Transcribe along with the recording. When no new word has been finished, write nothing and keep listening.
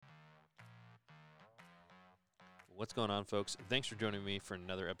What's going on, folks? Thanks for joining me for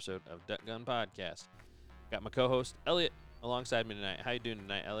another episode of Duck Gun Podcast. Got my co-host Elliot alongside me tonight. How you doing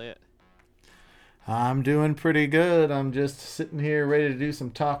tonight, Elliot? I'm doing pretty good. I'm just sitting here ready to do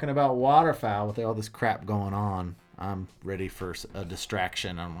some talking about waterfowl with all this crap going on. I'm ready for a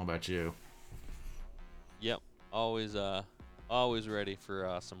distraction. I don't know about you. Yep, always ready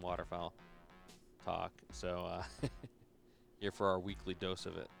for some waterfowl talk. So here for our weekly dose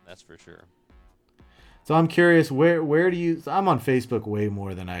of it. That's for sure. So I'm curious, where do you? I'm on Facebook way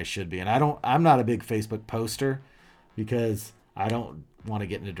more than I should be, and I'm not a big Facebook poster because I don't want to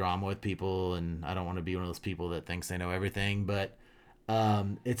get into drama with people, and I don't want to be one of those people that thinks they know everything. But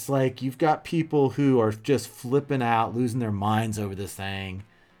it's like you've got people who are just flipping out, losing their minds over this thing,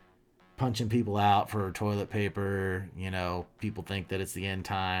 punching people out for toilet paper. People think that it's the end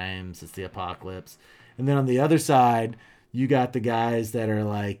times, it's the apocalypse. And then on the other side, you got the guys that are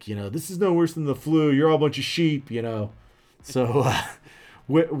like, this is no worse than the flu. You're all a bunch of sheep. So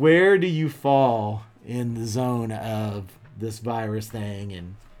where do you fall in the zone of this virus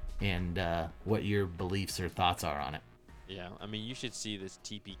thing and what your beliefs or thoughts are on it? Yeah, I mean, you should see this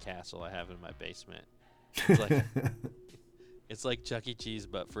teepee castle I have in my basement. It's like it's like Chuck E. Cheese,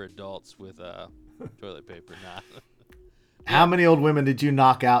 but for adults with toilet paper. Nah. How many old women did you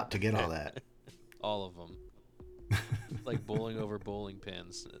knock out to get all that? All of them. It's like bowling over bowling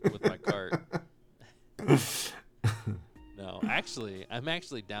pins with my cart. No, I'm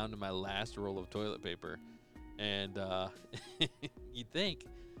actually down to my last roll of toilet paper. And you'd think.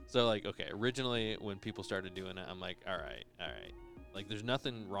 So, okay, originally when people started doing it, I'm like, all right. Like, there's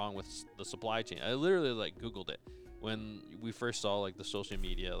nothing wrong with the supply chain. I literally, Googled it. When we first saw, the social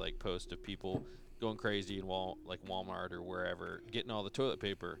media, post of people going crazy in Walmart or wherever, getting all the toilet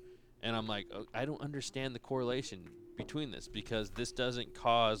paper. And I'm like, oh, I don't understand the correlation between this because this doesn't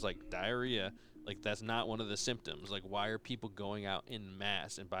cause, diarrhea. That's not one of the symptoms. Why are people going out in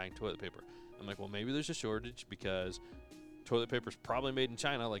mass and buying toilet paper? I'm like, well, maybe there's a shortage because toilet paper is probably made in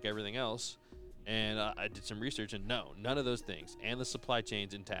China like everything else. And I did some research, and no, none of those things. And the supply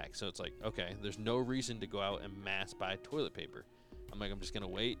chain's intact. So it's like, okay, there's no reason to go out and mass buy toilet paper. I'm like, I'm just going to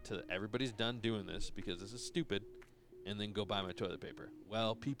wait till everybody's done doing this because this is stupid, and then go buy my toilet paper.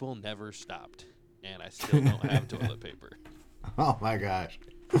 Well, people never stopped, and I still don't have toilet paper. Oh, my gosh.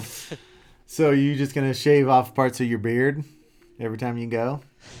 So you just going to shave off parts of your beard every time you go?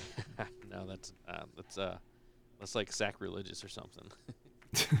 No, that's like sacrilegious or something.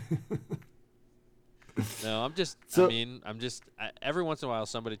 No, every once in a while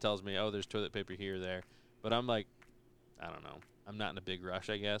somebody tells me, oh, there's toilet paper here or there. But I'm like, I don't know. I'm not in a big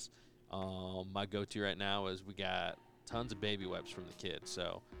rush, I guess. My go-to right now is we got tons of baby wipes from the kids.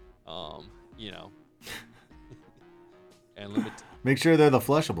 So, and make sure they're the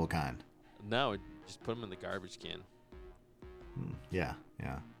flushable kind. No, just put them in the garbage can. Yeah.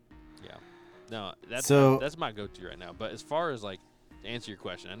 No, that's my go-to right now. But as far as to answer your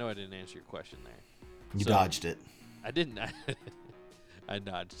question, I know I didn't answer your question there. You dodged it. I didn't. I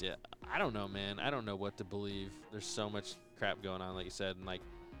dodged it. I don't know, man. I don't know what to believe. There's so much crap going on, like you said, and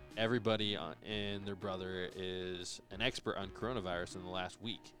everybody and their brother is an expert on coronavirus in the last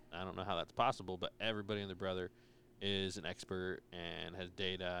week. I don't know how that's possible, but everybody and their brother is an expert and has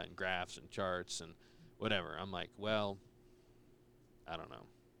data and graphs and charts and whatever. I'm like, well, I don't know.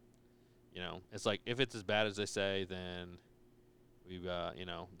 It's like if it's as bad as they say, then we've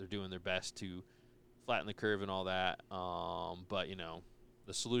they're doing their best to flatten the curve and all that. But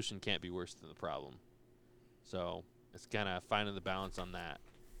the solution can't be worse than the problem. So it's kind of finding the balance on that,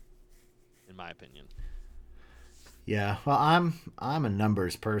 in my opinion. Yeah, well, I'm a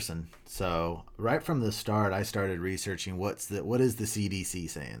numbers person, so right from the start, I started researching what is the CDC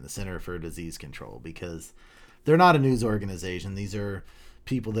saying, the Center for Disease Control, because they're not a news organization. These are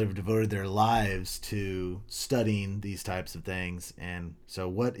people that have devoted their lives to studying these types of things, and so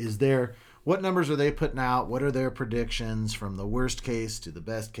what numbers are they putting out? What are their predictions from the worst case to the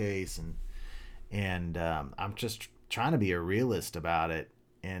best case, and I'm just trying to be a realist about it,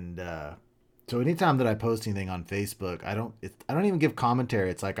 and so anytime that I post anything on Facebook, I don't even give commentary.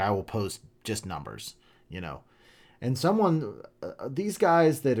 It's like I will post just numbers, And these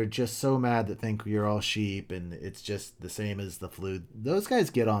guys that are just so mad that think you're all sheep and it's just the same as the flu, those guys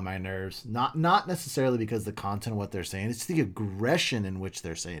get on my nerves. Not necessarily because the content of what they're saying, it's the aggression in which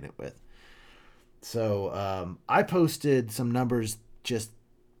they're saying it with. So I posted some numbers just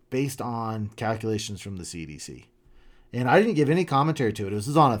based on calculations from the CDC. And I didn't give any commentary to it. It was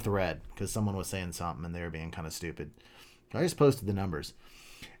just on a thread because someone was saying something and they were being kind of stupid. I just posted the numbers.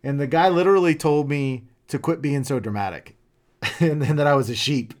 And the guy literally told me to quit being so dramatic and then that I was a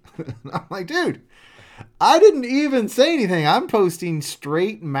sheep. I'm like, dude, I didn't even say anything. I'm posting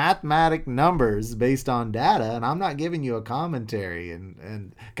straight mathematic numbers based on data, and I'm not giving you a commentary.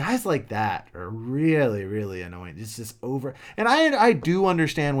 And guys like that are really, really annoying. It's just over. And I do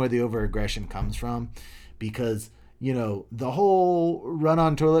understand where the over aggression comes from, because the whole run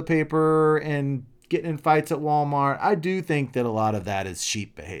on toilet paper and getting in fights at Walmart. I do think that a lot of that is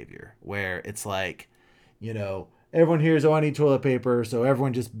sheep behavior, where it's like, you know, everyone hears, oh, I need toilet paper, so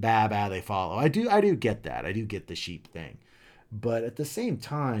everyone just they follow. I do get that. I do get the sheep thing. But at the same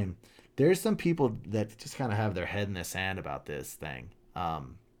time, there's some people that just kind of have their head in the sand about this thing.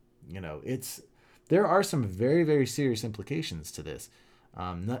 It's there are some very, very serious implications to this.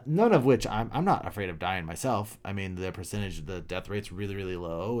 None of which I'm not afraid of dying myself. I mean, the percentage of the death rate's really, really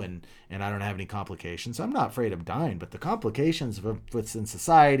low, and I don't have any complications. So I'm not afraid of dying. But the complications within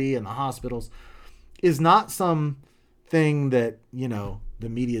society and the hospitals is not some thing that the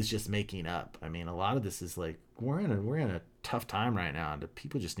media is just making up. I mean, a lot of this is like we're in a tough time right now, and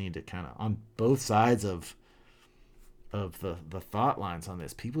people just need to kind of, on both sides of the thought lines on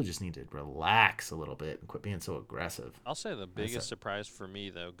this, people just need to relax a little bit and quit being so aggressive. I'll say the biggest surprise for me,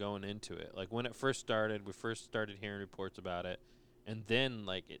 though, going into it, like when it first started, we first started hearing reports about it, and then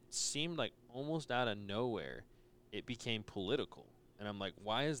like it seemed like almost out of nowhere, it became political. And I'm like,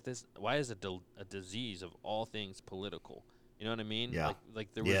 why is this? Why is a disease of all things political? You know what I mean? Yeah.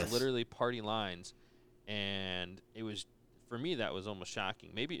 Like there was literally party lines, and it was, for me, that was almost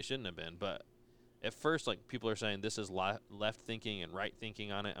shocking. Maybe it shouldn't have been, but at first, like, people are saying this is left thinking and right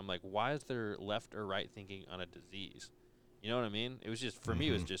thinking on it. I'm like, why is there left or right thinking on a disease? You know what I mean? It was just, for me,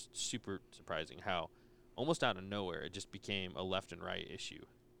 it was just super surprising how almost out of nowhere it just became a left and right issue.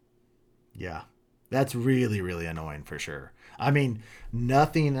 Yeah. That's really, really annoying for sure. I mean,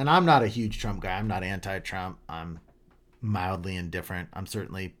 nothing, and I'm not a huge Trump guy. I'm not anti-Trump. I'm mildly indifferent. I'm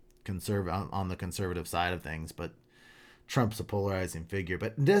certainly on the conservative side of things, but Trump's a polarizing figure.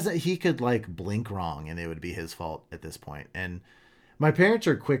 But doesn't he could like blink wrong and it would be his fault at this point. And my parents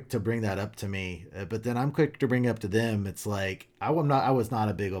are quick to bring that up to me, but then I'm quick to bring up to them. It's like I was not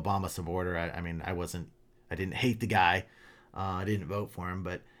a big Obama supporter. I mean, I didn't hate the guy. I didn't vote for him,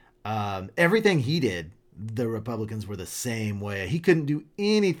 but everything he did, the Republicans were the same way. He couldn't do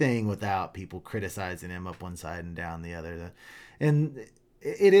anything without people criticizing him up one side and down the other. And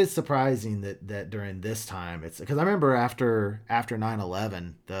it is surprising that during this time, it's because I remember after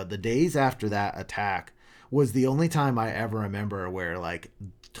 9/11, the days after that attack was the only time I ever remember where like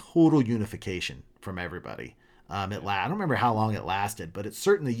total unification from everybody. I don't remember how long it lasted, but it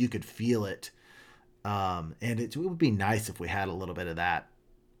certainly, you could feel it. And it would be nice if we had a little bit of that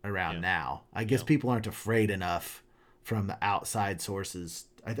around now. I guess people aren't afraid enough from the outside sources.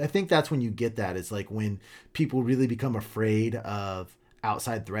 I think that's when you get that, is like when people really become afraid of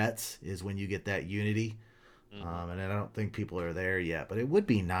outside threats, is when you get that unity. And I don't think people are there yet, but it would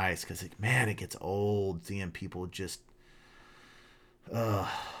be nice, because it gets old seeing people just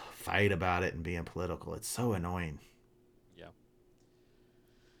fight about it and being political. It's so annoying. Yeah.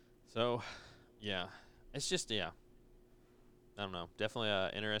 So, yeah, it's just, I don't know. Definitely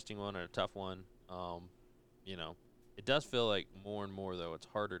an interesting one and a tough one. It does feel like more and more, though, it's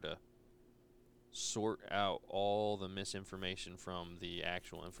harder to sort out all the misinformation from the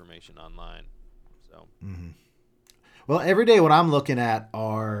actual information online. So, Well, every day what I'm looking at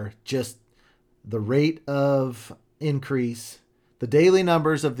are just the rate of increase, the daily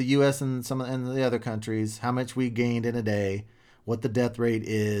numbers of the U.S. and the other countries, how much we gained in a day, what the death rate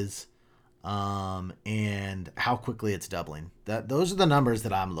is, and how quickly it's doubling. Those are the numbers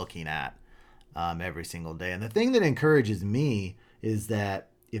that I'm looking at every single day. And the thing that encourages me is that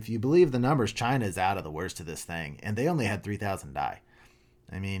if you believe the numbers, China is out of the worst of this thing, and they only had 3,000 die.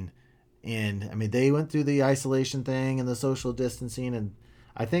 I mean, they went through the isolation thing and the social distancing, and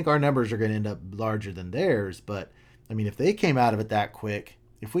I think our numbers are going to end up larger than theirs. But I mean, if they came out of it that quick,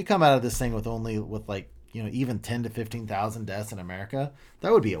 if we come out of this thing with even 10 to 15,000 deaths in America,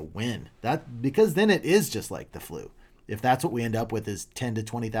 that would be a win. Because then it is just like the flu. If that's what we end up with, is 10 to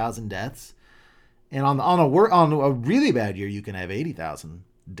 20,000 deaths, and on a really bad year, you can have 80,000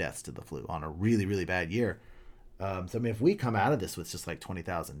 deaths to the flu on a really, really bad year. So I mean, if we come out of this with just like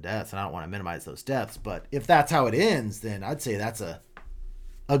 20,000 deaths, and I don't want to minimize those deaths, but if that's how it ends, then I'd say that's a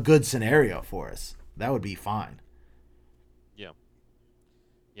good scenario for us. That would be fine.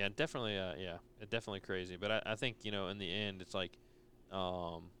 Yeah, definitely. It's definitely crazy. But I think, in the end, it's like,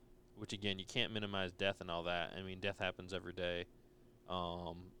 which again, you can't minimize death and all that. I mean, death happens every day.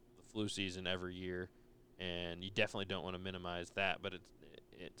 The flu season every year, and you definitely don't want to minimize that. But at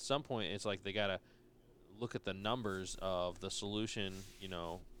some point, it's like they gotta look at the numbers of the solution.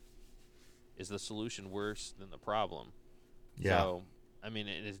 is the solution worse than the problem? Yeah. So, I mean,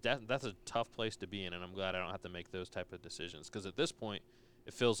 that's a tough place to be in, and I'm glad I don't have to make those type of decisions. Because at this point,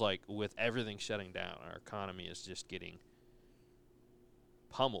 it feels like with everything shutting down, our economy is just getting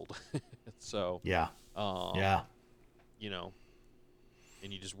pummeled. So, Yeah. um, Yeah. you know,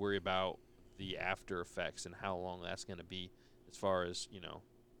 and you just worry about the after effects and how long that's going to be, as far as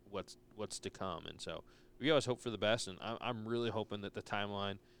what's to come. And so we always hope for the best, and I'm really hoping that the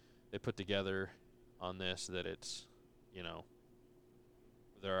timeline they put together on this, that it's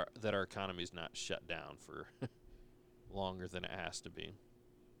that our economy is not shut down for longer than it has to be.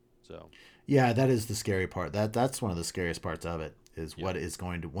 So Yeah, that is the scary part. That's one of the scariest parts of it is yeah, what is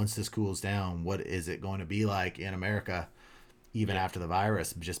going to, once this cools down, what is it going to be like in America even yeah, after the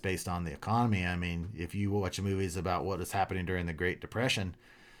virus, just based on the economy. I mean, if you watch movies about what was happening during the Great Depression,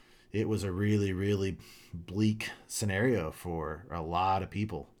 it was a really, really bleak scenario for a lot of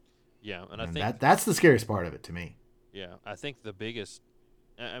people. yeah. And I And think that's the scariest part of it to me. I think the biggest.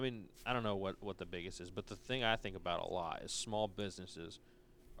 I mean, I don't know what the biggest is, but the thing I think about a lot is small businesses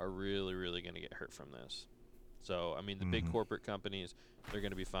are really, really going to get hurt from this. So, I mean, the big Hmm. corporate companies, they're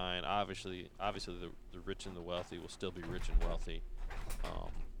going to be fine. Obviously, the rich and the wealthy will still be rich and wealthy. Um,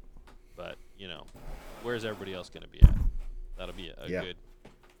 but where's everybody else going to be at? That'll be Yeah. a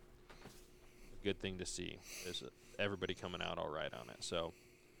good thing to see. Is everybody coming out all right on it? So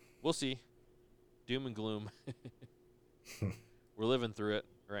we'll see. Doom and gloom. We're living through it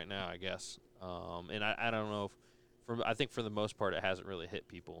right now, I guess. And I don't know if I think for the most part it hasn't really hit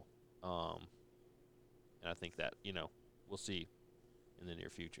people. And I think that we'll see in the near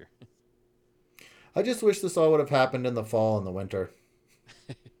future. I just wish this all would have happened in the fall and the winter.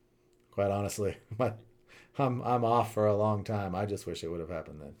 Quite honestly, but I'm off for a long time. I just wish it would have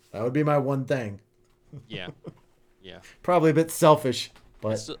happened then. That would be my one thing. Yeah, yeah. Probably a bit selfish,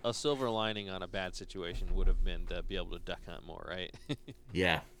 but A silver lining on a bad situation would have been to be able to duck hunt more, right?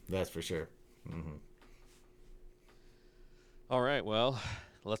 yeah, that's for sure. Hmm. All right. Well,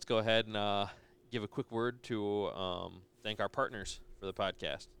 let's go ahead and give a quick word to thank our partners for the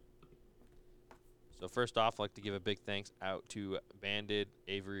podcast. So first off, I'd like to give a big thanks out to Banded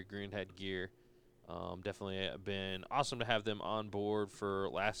Avery Greenhead Gear. Definitely been awesome to have them on board for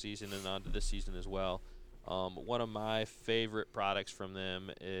last season and on to this season as well. One of my favorite products from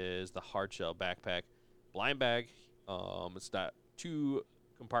them is the Hardshell Backpack Blind Bag. It's got two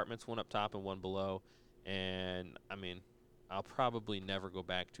compartments, one up top and one below. And, I mean, I'll probably never go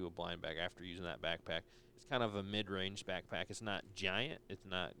back to a blind bag after using that backpack. It's kind of a mid-range backpack. It's not giant. It's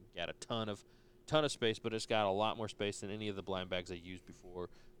not got a ton of space, but it's got a lot more space than any of the blind bags I used before.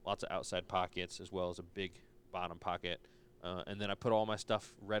 Lots of outside pockets as well as a big bottom pocket. And then I put all my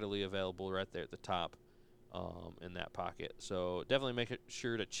stuff readily available right there at the top in that pocket. So definitely make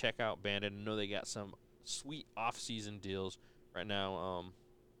sure to check out Bandit. I know they got some sweet off-season deals right now,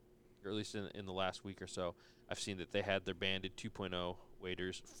 or at least in the last week or so. I've seen that they had their Banded 2.0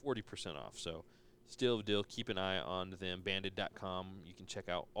 waders 40% off. So still a deal. Keep an eye on them, banded.com. You can check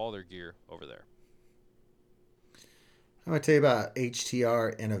out all their gear over there. I'm going to tell you about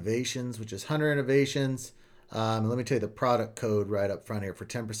HTR Innovations, which is Hunter Innovations. Let me tell you the product code right up front here for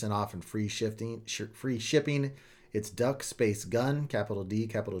 10% off and free shipping. It's Duck Space Gun, capital D,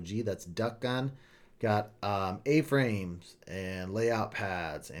 capital G. That's Duck Gun. Got A-frames and layout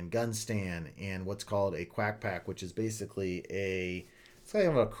pads and gun stand and what's called a quack pack, which is basically it's kind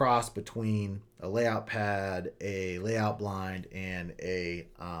of a cross between a layout pad, a layout blind, and a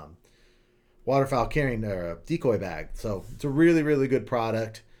waterfowl carrying or a decoy bag. So it's a really, really good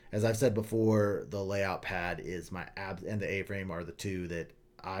product. As I've said before, the layout pad is my and the A-frame are the two that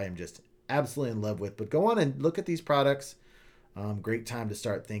I am just absolutely in love with. But go on and look at these products. Great time to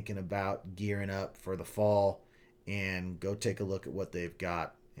start thinking about gearing up for the fall, and go take a look at what they've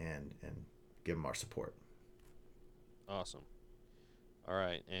got and give them our support. Awesome. All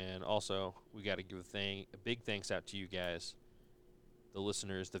right. And also, we got to give a big thanks out to you guys, the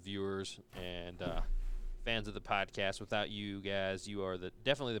listeners, the viewers, and fans of the podcast. Without you guys, you are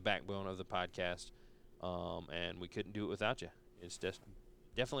definitely the backbone of the podcast, and we couldn't do it without you. It's just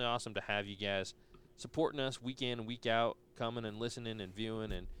definitely awesome to have you guys supporting us week in and week out, coming and listening and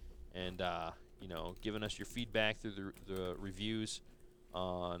viewing and giving us your feedback through the reviews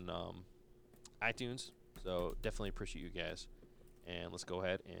on iTunes. So definitely appreciate you guys. And let's go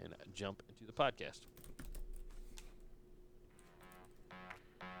ahead and jump into the podcast.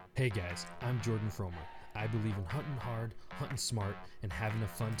 Hey guys, I'm Jordan Fromer. I believe in hunting hard, hunting smart, and having a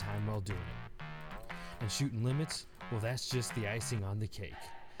fun time while doing it. And shooting limits, well, that's just the icing on the cake.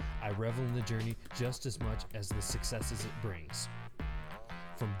 I revel in the journey just as much as the successes it brings.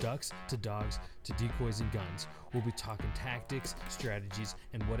 From ducks to dogs to decoys and guns, we'll be talking tactics, strategies,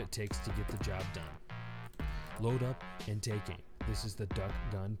 and what it takes to get the job done. Load up and take aim. This is the Duck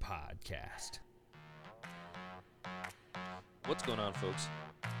Gun Podcast. What's going on, folks?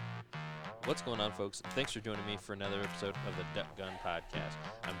 Thanks for joining me for another episode of the Duck Gun Podcast.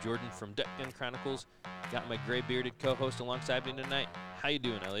 I'm Jordan from Duck Gun Chronicles. Got my gray-bearded co-host alongside me tonight. How you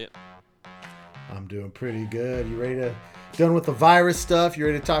doing, Elliot? I'm doing pretty good. You ready to done with the virus stuff? You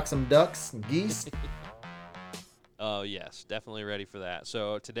ready to talk some ducks and geese? Oh, yes, definitely ready for that.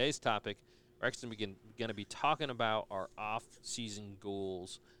 So today's topic, we're actually going to be talking about our off-season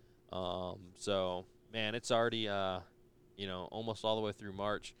goals. So, man, it's already, almost all the way through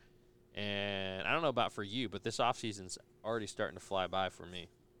March. And I don't know about for you, but this off-season's already starting to fly by for me.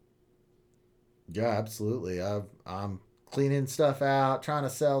 Yeah, absolutely. I'm cleaning stuff out, trying to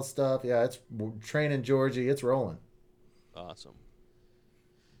sell stuff. Yeah, it's training Georgie. It's rolling. Awesome.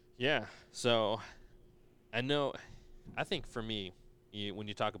 Yeah, so I think for me, when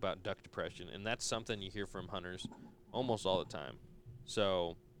you talk about duck depression, and that's something you hear from hunters almost all the time.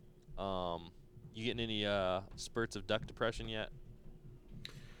 So, you getting any spurts of duck depression yet?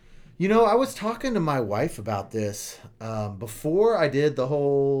 You know, I was talking to my wife about this before I did the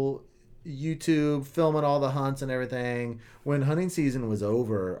whole YouTube filming all the hunts and everything. When hunting season was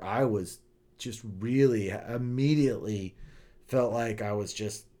over, I was just really immediately felt like I was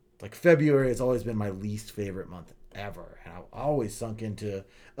just like February has always been my least favorite month ever. And I always sunk into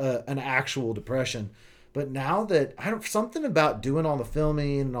an actual depression. But now that something about doing all the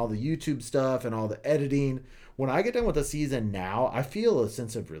filming and all the YouTube stuff and all the editing, when I get done with the season now, I feel a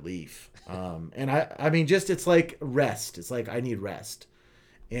sense of relief. And I mean, just it's like rest. It's like I need rest.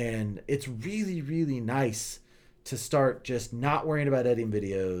 And it's really, really nice to start just not worrying about editing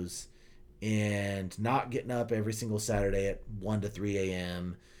videos and not getting up every single Saturday at 1 to 3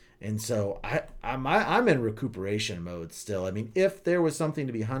 a.m. And so I'm in recuperation mode still. I mean, if there was something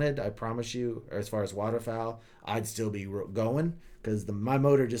to be hunted, I promise you, as far as waterfowl, I'd still be going because my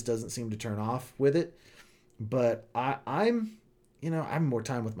motor just doesn't seem to turn off with it. But I'm more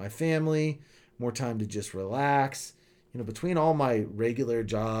time with my family, more time to just relax. You know, between all my regular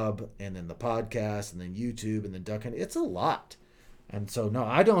job and then the podcast and then YouTube and then duck hunting, it's a lot. And so, no,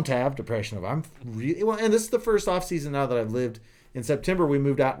 I don't have depression. I'm really well, and this is the first off season now that I've lived. In September, we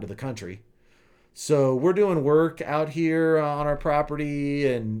moved out into the country, so we're doing work out here on our property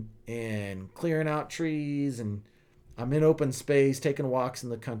and clearing out trees, and I'm in open space, taking walks in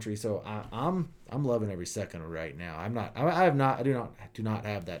the country. So I'm loving every second right now. I do not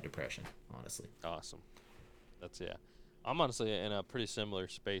have that depression, honestly. Awesome. Yeah. I'm honestly in a pretty similar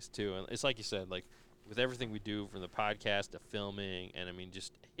space too, and it's like you said, like with everything we do from the podcast to filming, and I mean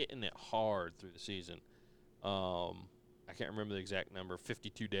just hitting it hard through the season. I can't remember the exact number,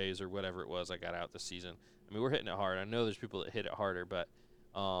 52 days or whatever it was I got out this season. I mean, we're hitting it hard. I know there's people that hit it harder, but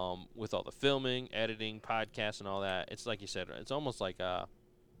with all the filming, editing, podcasts, and all that, it's like you said, it's almost like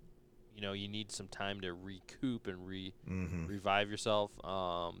you need some time to recoup and revive yourself.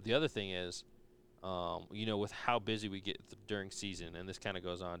 The other thing is, with how busy we get during season, and this kind of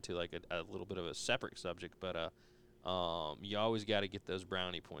goes on to like a little bit of a separate subject, but you always got to get those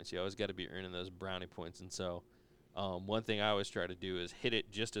brownie points. You always got to be earning those brownie points, and so one thing I always try to do is hit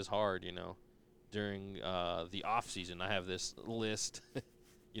it just as hard, during the off season. I have this list,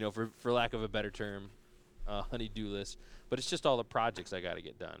 for lack of a better term, honey-do list, but it's just all the projects I got to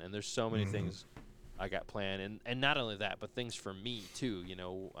get done, and there's so many things I got planned, and not only that, but things for me too,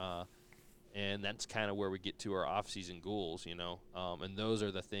 and that's kind of where we get to our off-season goals, and those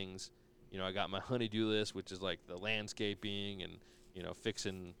are the things, I got my honey-do list, which is like the landscaping and,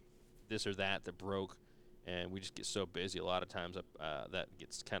 fixing this or that broke, and we just get so busy a lot of times that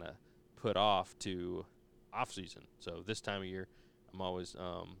gets kind of put off to off-season. So this time of year, I'm always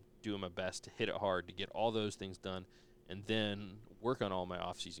doing my best to hit it hard to get all those things done and then work on all my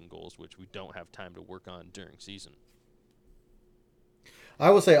off-season goals, which we don't have time to work on during season. I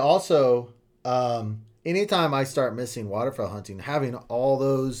will say also, anytime I start missing waterfowl hunting, having all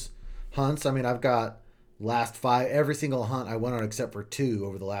those hunts, I mean, I've got every single hunt I went on except for 2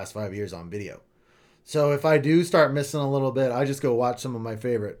 over the last 5 years on video. So if I do start missing a little bit, I just go watch some of my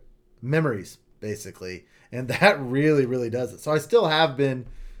favorite memories, basically. And that really, really does it. So I still have been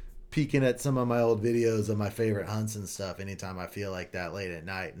peeking at some of my old videos of my favorite hunts and stuff anytime I feel like that late at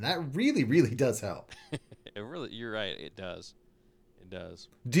night. And that really, really does help. You're right. It does. It does.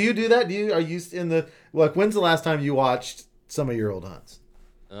 Do you do that? Are you in the, like, when's the last time you watched some of your old hunts?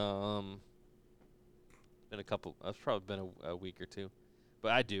 Been a couple, it's probably been a week or 2.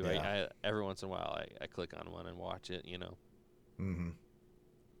 But I do. Yeah. I every once in a while I click on one and watch it, Mm-hmm.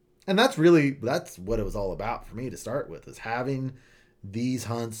 And that's what it was all about for me to start with, is having these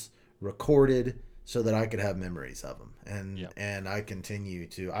hunts recorded so that I could have memories of them. And I continue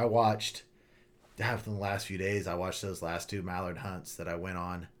to. I watched, after the last few days, I watched those last 2 mallard hunts that I went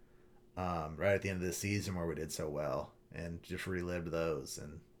on right at the end of the season where we did so well, and just relived those.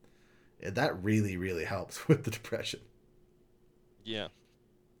 And that really, really helps with the depression. Yeah,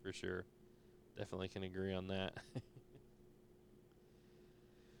 for sure. Definitely can agree on that.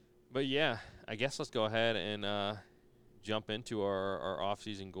 But yeah, I guess let's go ahead and jump into our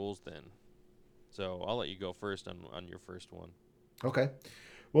off-season goals then. So I'll let you go first on your first one. Okay.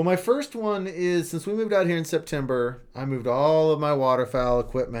 Well, my first one is, since we moved out here in September, I moved all of my waterfowl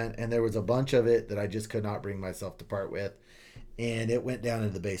equipment, and there was a bunch of it that I just could not bring myself to part with, and it went down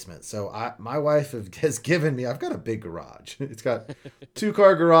into the basement. So my wife has given me, I've got a big garage. It's got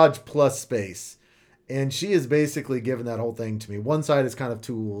 2-car garage plus space. And she has basically given that whole thing to me. One side is kind of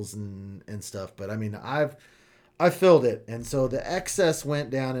tools and stuff, but I mean, I filled it. And so the excess went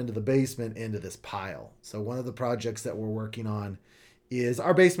down into the basement into this pile. So one of the projects that we're working on is,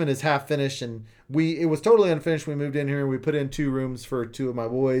 our basement is half finished, and it was totally unfinished. We moved in here and we put in 2 rooms for 2 of my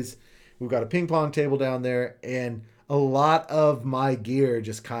boys. We've got a ping pong table down there, and a lot of my gear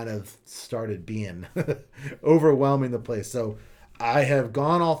just kind of started being overwhelming the place. So I have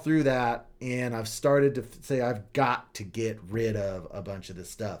gone all through that, and I've started to say I've got to get rid of a bunch of this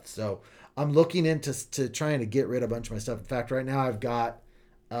stuff. So I'm looking into trying to get rid of a bunch of my stuff. In fact, right now I've got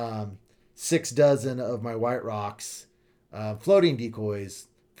 6 dozen of my White Rocks floating decoys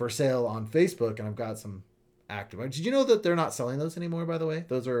for sale on Facebook, and I've got some active. Did you know that they're not selling those anymore, by the way?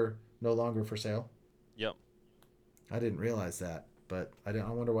 Those are no longer for sale. Yep. I didn't realize that, but I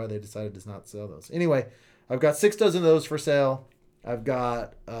wonder why they decided to not sell those. Anyway, I've got 6 dozen of those for sale. I've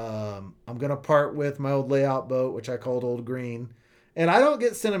got, I'm going to part with my old layout boat, which I called Old Green. And I don't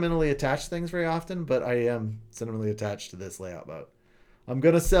get sentimentally attached to things very often, but I am sentimentally attached to this layout boat. I'm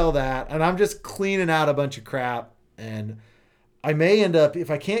going to sell that, and I'm just cleaning out a bunch of crap. And I may end up, if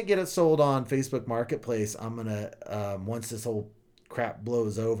I can't get it sold on Facebook Marketplace, I'm going to, once this whole crap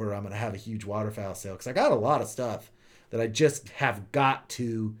blows over, I'm going to have a huge waterfowl sale, because I got a lot of stuff that I just I've got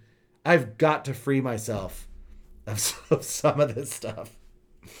to free myself of some of this stuff.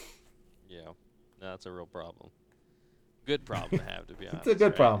 Yeah, no, that's a real problem. Good problem to have, to be honest. It's a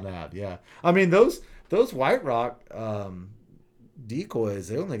good problem to have, yeah. I mean, those White Rock decoys,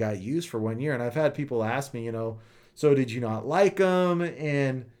 they only got used for 1 year, and I've had people ask me, so did you not like them?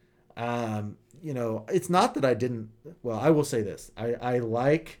 And it's not that I didn't. Well, I will say this: I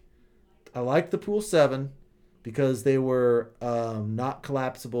like the Pool 7 because they were not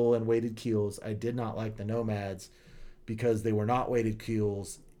collapsible and weighted keels. I did not like the Nomads because they were not weighted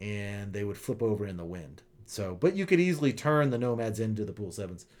keels and they would flip over in the wind. So, but you could easily turn the Nomads into the Pool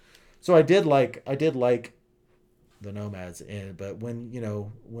 7s. So I did like the Nomads, but when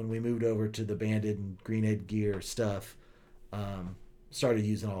we moved over to the Banded and Greenhead gear stuff, started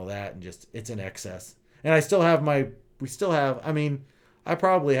using all that, and just, it's in excess. And I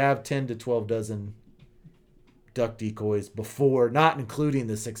probably have 10 to 12 dozen duck decoys before, not including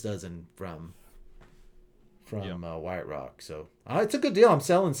the 6 dozen from White Rock. So it's a good deal. I'm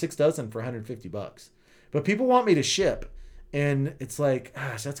selling 6 dozen for $150, but people want me to ship, and it's like,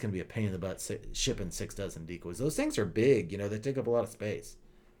 gosh, that's gonna be a pain in the butt shipping 6 dozen decoys. Those things are big, they take up a lot of space.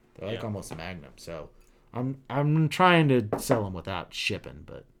 They're like almost a Magnum. So I'm trying to sell them without shipping,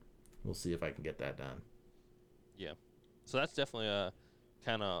 but we'll see if I can get that done. Yeah, so that's definitely a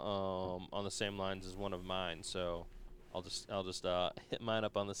kind of on the same lines as one of mine. So I'll just hit mine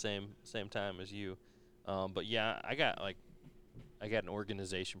up on the same time as you. But yeah, I got an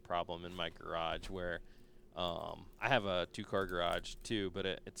organization problem in my garage where I have a 2-car garage too, but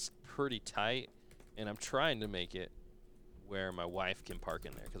it's pretty tight, and I'm trying to make it where my wife can park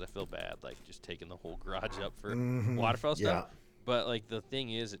in there, because I feel bad just taking the whole garage up for waterfowl stuff. But the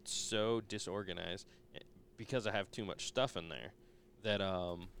thing is, it's so disorganized because I have too much stuff in there that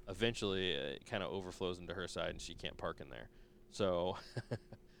eventually it kind of overflows into her side and she can't park in there. So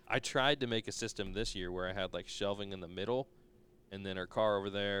I tried to make a system this year where I had shelving in the middle, and then her car over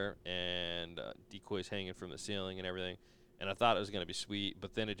there, and decoys hanging from the ceiling and everything. And I thought it was going to be sweet,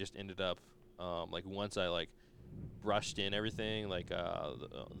 but then it just ended up once I brushed in everything,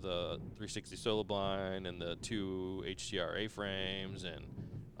 the 360 solo blind and the 2 HTR A-frames, and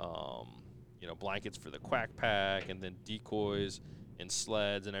blankets for the quack pack, and then decoys and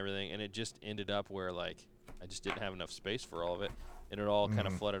sleds and everything, and it just ended up where I just didn't have enough space for all of it, and it all kind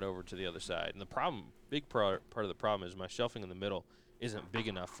of flooded over to the other side. And the big part of the problem is my shelving in the middle isn't big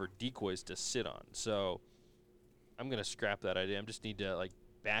enough for decoys to sit on. So I'm gonna scrap that idea. I just need to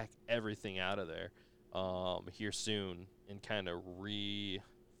back everything out of there here soon and kind of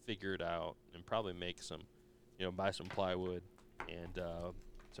figure it out and probably make some, buy some plywood and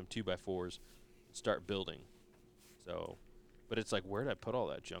some 2x4s and start building. So, but it's like, where did I put all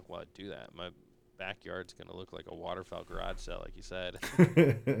that junk while I do that? My backyard's going to look like a waterfowl garage sale, like you said.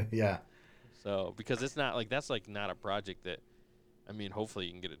 Yeah. So, because it's not like, that's like not a project that, I mean, hopefully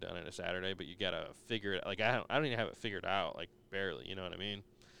you can get it done in a Saturday, but you got to figure it. Like, I don't even have it figured out, like, barely, you know what I mean?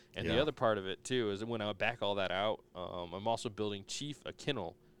 And the other part of it, too, is when I back all that out, I'm also building Chief a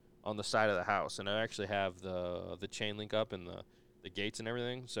kennel on the side of the house. And I actually have the chain link up and the gates and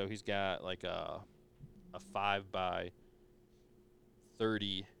everything. So he's got, like, a 5 by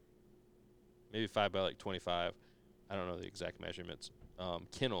 30, maybe 5 by, like, 25. I don't know the exact measurements.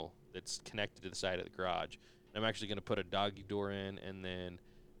 Kennel that's connected to the side of the garage. And I'm actually going to put a doggy door in and then,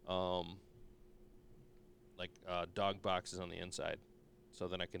 dog boxes on the inside. So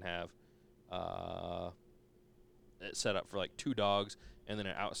then I can have it set up for like 2 dogs and then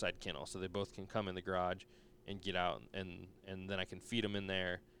an outside kennel. So they both can come in the garage and get out and then I can feed them in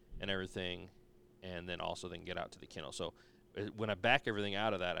there and everything. And then also then get out to the kennel. So when I back everything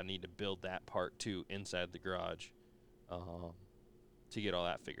out of that, I need to build that part too inside the garage to get all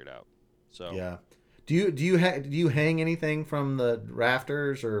that figured out. So yeah. Do you hang anything from the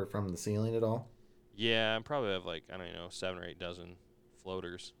rafters or from the ceiling at all? Yeah, I probably have like, I don't know, 7 or 8 dozen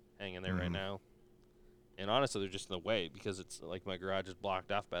floaters hanging there right now. And honestly, they're just in the way because it's like my garage is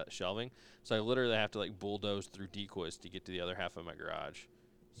blocked off by shelving. So I literally have to like bulldoze through decoys to get to the other half of my garage.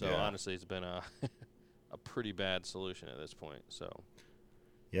 So honestly, it's been a pretty bad solution at this point. So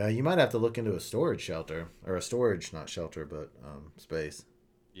yeah, you might have to look into a storage shelter or a storage, not shelter, but space.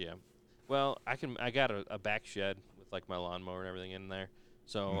 Yeah. Well, I got a back shed with like my lawnmower and everything in there.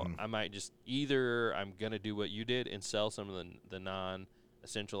 So I might just either I'm going to do what you did and sell some of the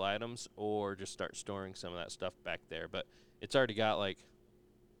non-essential items or just start storing some of that stuff back there. But it's already got like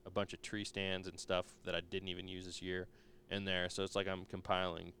a bunch of tree stands and stuff that I didn't even use this year in there. So it's like I'm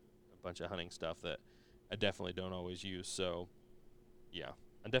compiling a bunch of hunting stuff that I definitely don't always use. So, yeah,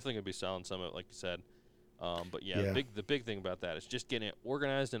 I'm definitely going to be selling some of it, like you said. But, yeah, the big thing about that is just getting it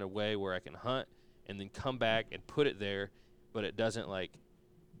organized in a way where I can hunt and then come back and put it there, but it doesn't, like,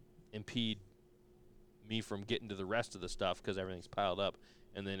 impede me from getting to the rest of the stuff because everything's piled up,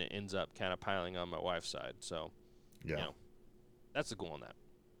 and then it ends up kind of piling on my wife's side. So, that's the goal on that.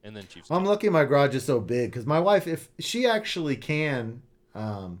 And then Chiefs. I'm lucky my garage is so big because my wife, if she actually can,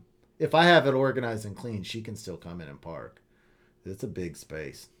 if I have it organized and clean, she can still come in and park. It's a big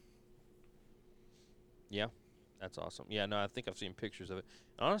space. Yeah, that's awesome. Yeah, no, I think I've seen pictures of it.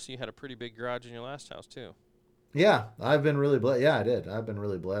 And honestly, you had a pretty big garage in your last house too. Yeah, I've been really blessed. Yeah, I did. I've been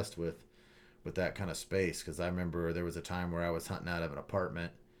really blessed with that kind of space because I remember there was a time where I was hunting out of an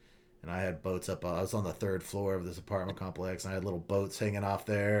apartment and I had boats up. I was on the 3rd floor of this apartment complex and I had little boats hanging off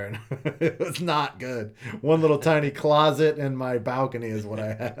there and it was not good. One little tiny closet and my balcony is what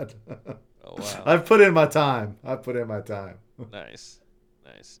I had. Oh, wow. I've put in my time. Nice.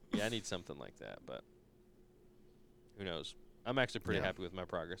 Yeah, I need something like that, but who knows? I'm actually pretty happy with my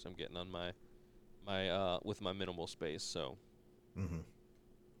progress I'm getting on my with my minimal space. So,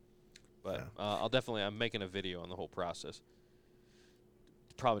 but I'm making a video on the whole process.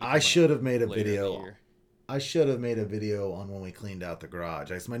 Probably. I should have made a video. I should have made a video on when we cleaned out the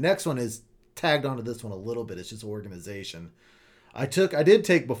garage. My next one is tagged onto this one a little bit. It's just organization. I did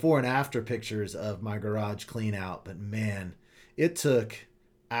take before and after pictures of my garage clean out, but man, it took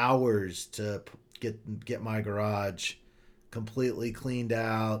hours to get my garage completely cleaned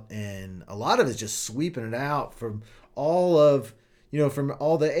out, and a lot of it's just sweeping it out from all of from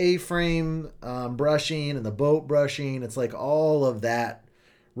all the A-frame brushing and the boat brushing. It's like all of that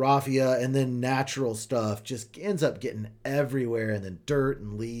raffia and then natural stuff just ends up getting everywhere, and then dirt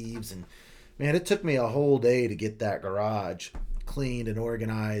and leaves, and man, it took me a whole day to get that garage cleaned and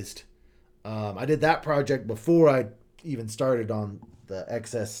organized. I did that project before I even started on the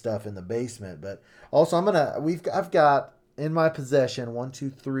excess stuff in the basement, but also I've got in my possession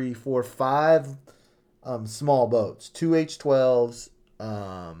 5 small boats, 2 H12s.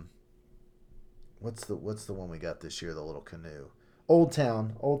 What's the one we got this year? The little canoe, Old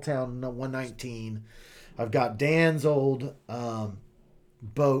Town 119. I've got Dan's old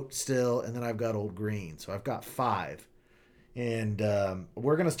boat still, and then I've got Old Green. So I've got 5, and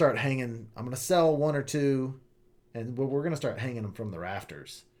we're gonna start hanging. I'm gonna sell 1 or 2, and we're gonna start hanging them from the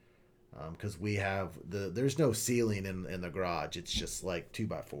rafters. Because we have there's no ceiling in the garage. It's just like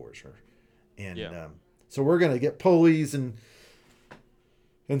 2x4s, so we're gonna get pulleys and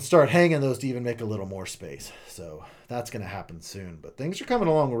and start hanging those to even make a little more space. So that's going to happen soon. But things are coming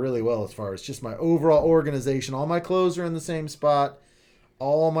along really well as far as just my overall organization. All my clothes are in the same spot.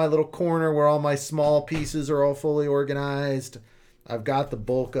 All my little corner where all my small pieces are all fully organized. I've got the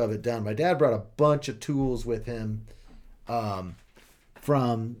bulk of it done. My dad brought a bunch of tools with him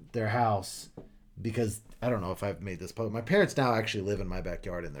from their house because I don't know if I've made this post. My parents now actually live in my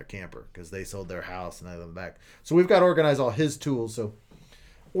backyard in their camper because they sold their house and I live in the back. So we've got to organize all his tools. So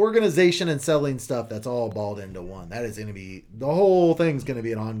organization and selling stuff, that's all balled into one. That is going to be, the whole thing's going to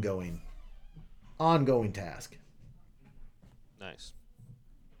be an ongoing task. Nice.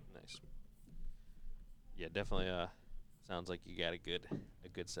 Yeah, definitely sounds like you got a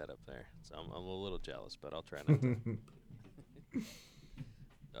good setup there. So I'm a little jealous, but I'll try not to. Do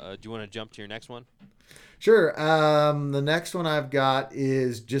you want to jump to your next one? Sure. The next one I've got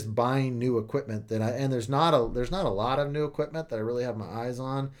is just buying new equipment there's not a lot of new equipment that I really have my eyes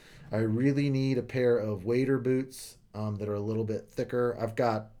on. I really need a pair of wader boots that are a little bit thicker. I've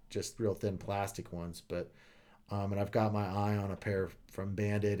got just real thin plastic ones, but and I've got my eye on a pair from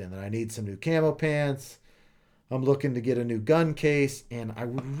Bandit, and then I need some new camo pants. I'm looking to get a new gun case, and I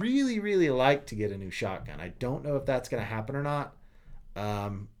would really, really like to get a new shotgun. I don't know if that's going to happen or not.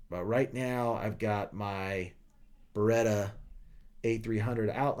 But right now, I've got my Beretta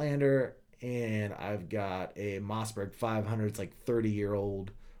A300 Outlander, and I've got a Mossberg 500. It's like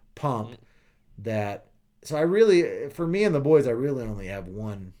 30-year-old pump that. So for me and the boys, I really only have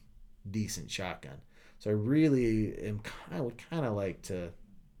one decent shotgun. So I really would kind of like to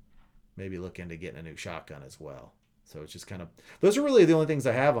maybe look into getting a new shotgun as well. So it's just kind of, those are really the only things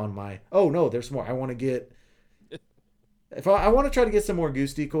I have on my, oh no, there's more. I want to get, if I want to try to get some more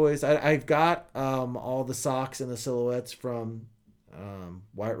goose decoys. I've got all the socks and the silhouettes from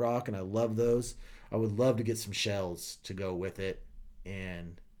White Rock, and I love those. I would love to get some shells to go with it.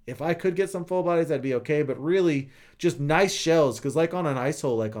 And if I could get some full bodies, that'd be okay. But really, just nice shells, because like on an ice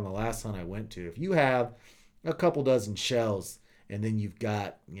hole, like on the last hunt I went to, if you have a couple dozen shells, and then you've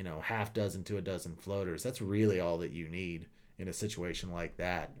got, half dozen to a dozen floaters, that's really all that you need in a situation like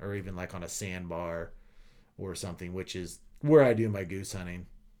that, or even like on a sandbar or something, which is where I do my goose hunting.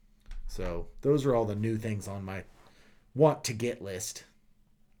 So those are all the new things on my want to get list.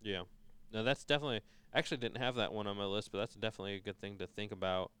 Yeah. No, that's definitely, I actually didn't have that one on my list, but that's definitely a good thing to think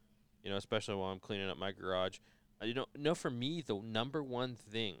about, especially while I'm cleaning up my garage. For me, the number one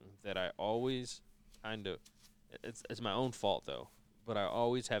thing that I always kind of, it's my own fault though, but I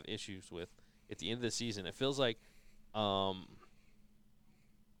always have issues with at the end of the season. It feels like my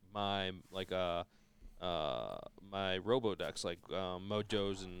Robo Ducks, like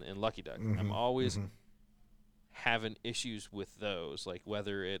Mojos and Lucky Duck. Mm-hmm. I'm always having issues with those, like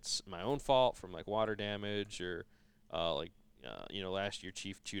whether it's my own fault from like water damage or last year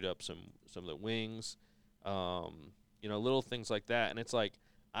Chief chewed up some of the wings, little things like that. And it's like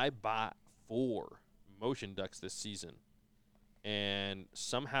I bought 4 motion ducks this season, and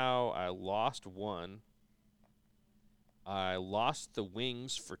somehow I lost one. I lost the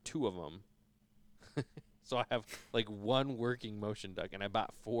wings for 2 of them. So I have like 1 working motion duck, and I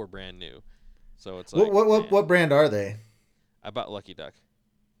bought 4 brand new. So it's like, what brand are they? I bought Lucky Duck.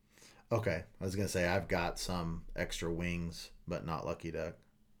 Okay, I was gonna say I've got some extra wings, but not Lucky Duck.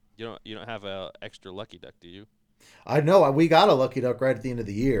 You don't have a extra Lucky Duck, do you? I know we got a Lucky Duck right at the end of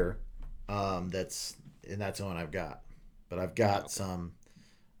the year. That's the one I've got. But I've got some.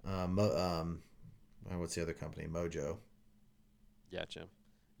 What's the other company? Mojo. Gotcha.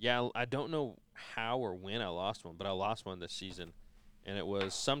 Yeah, I don't know how or when I lost one, but I lost one this season, and it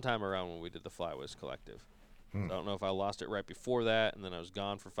was sometime around when we did the Flyways Collective. So I don't know if I lost it right before that, and then I was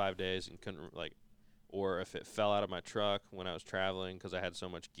gone for 5 days and couldn't or if it fell out of my truck when I was traveling because I had so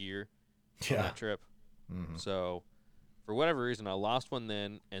much gear on that trip. Mm-hmm. So for whatever reason, I lost one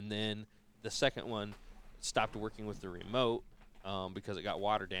then, and then the second one stopped working with the remote because it got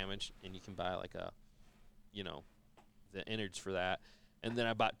water damage, and you can buy the innards for that. And then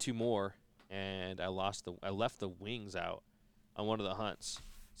I bought 2 more, and I left the wings out on one of the hunts.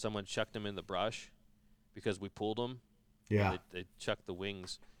 Someone chucked them in the brush because we pulled them. Yeah. They chucked the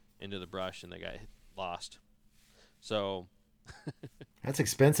wings into the brush, and they got lost. So that's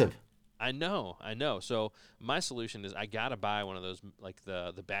expensive. I know. So my solution is I gotta buy one of those, like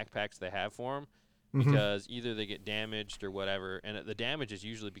the backpacks they have for them, because either they get damaged or whatever, and the damage is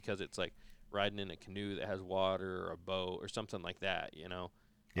usually because it's like riding in a canoe that has water or a boat or something like that,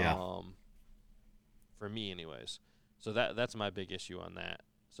 Yeah. For me, anyways. So that's my big issue on that.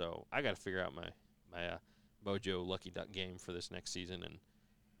 So I got to figure out my Mojo Lucky Duck game for this next season and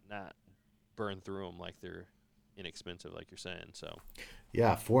not burn through them like they're inexpensive, like you're saying. So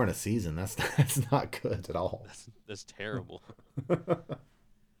Yeah, 4 in a season. That's not good at all. that's terrible.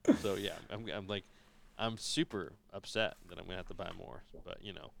 So yeah, I'm like, I'm super upset that I'm gonna have to buy more, but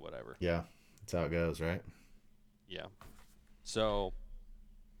whatever. Yeah, that's how it goes, right? Yeah. So,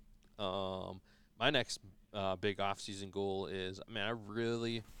 my next big off-season goal is, man, I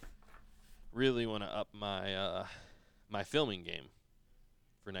really, really want to up my my filming game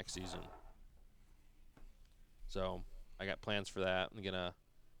for next season. So I got plans for that. I'm gonna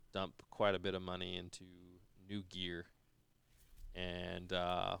dump quite a bit of money into new gear and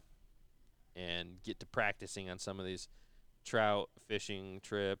get to practicing on some of these trout fishing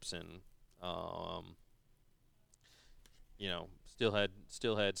trips and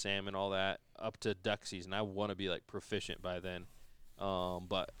steelhead salmon, all that, up to duck season. I want to be like proficient by then.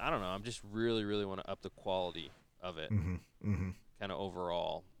 But I don't know. I'm just really, really want to up the quality of it, kind of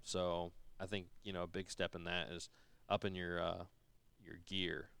overall. So I think a big step in that is upping your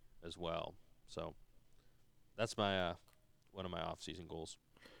gear as well. So that's my one of my off-season goals.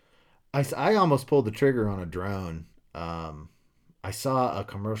 I almost pulled the trigger on a drone. I saw a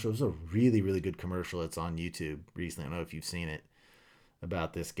commercial. It was a really, really good commercial. It's on YouTube recently. I don't know if you've seen it,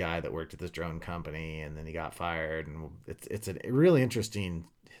 about this guy that worked at this drone company and then he got fired. And it's a really interesting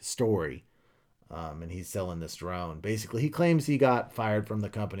story. And he's selling this drone. Basically, he claims he got fired from the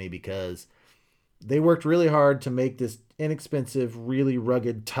company because they worked really hard to make this inexpensive, really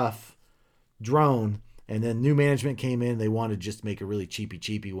rugged, tough drone. And then new management came in. They wanted to just make a really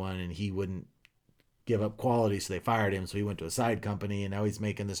cheapy one, and he wouldn't give up quality, so they fired him. So he went to a side company, and now he's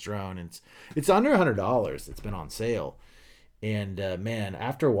making this drone. And it's under $100. It's been on sale. And man,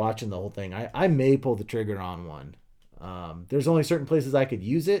 after watching the whole thing, I may pull the trigger on one. There's only certain places I could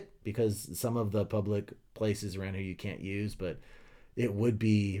use it because some of the public places around here you can't use, but it would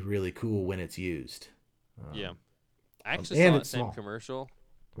be really cool when it's used. Yeah. I actually saw that same commercial.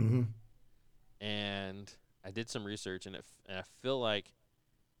 Mm-hmm. And I did some research, and I feel like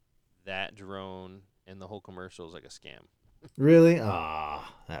that drone and the whole commercial is like a scam. Really?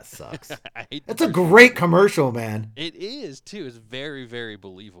 That sucks. That's a great commercial, man. It is, too. It's very, very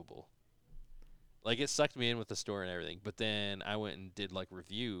believable. Like, it sucked me in with the story and everything. But then I went and did, watch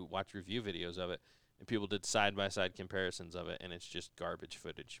review videos of it, and people did side-by-side comparisons of it, and it's just garbage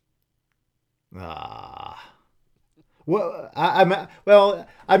footage. Well, I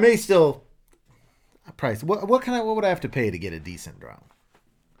may still price. What would I have to pay to get a decent drone?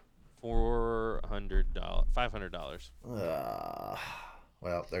 $500.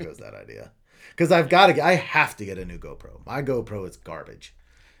 Well, there goes that idea. Because I have to get a new GoPro. My GoPro is garbage,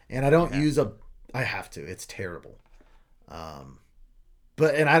 and I don't use I have to. It's terrible. I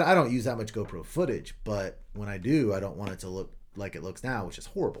don't use that much GoPro footage. But when I do, I don't want it to look like it looks now, which is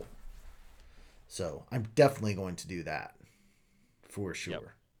horrible. So I'm definitely going to do that for sure. Yep.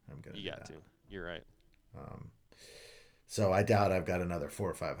 I'm going to. You got to. You're right. So I doubt I've got another $400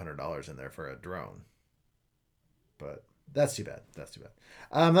 or $500 in there for a drone. But that's too bad.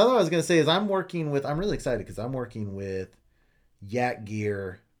 Another one I was going to say is I'm really excited because I'm working with Yak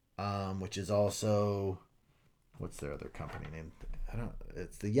Gear, which is also, what's their other company name?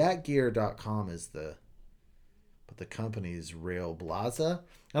 It's the yakgear.com but the company's Rail Blaza.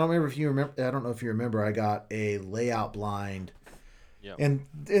 I don't know if you remember, I got a layout blind. Yep. And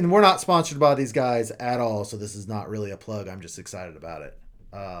we're not sponsored by these guys at all, so this is not really a plug. I'm just excited about it.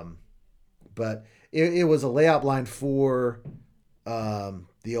 But it was a layout blind for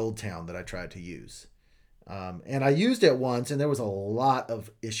the Old Town that I tried to use. And I used it once, and there was a lot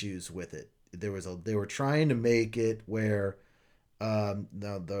of issues with it. They were trying to make it where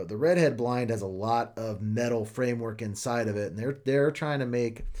the Redhead blind has a lot of metal framework inside of it, and they're trying to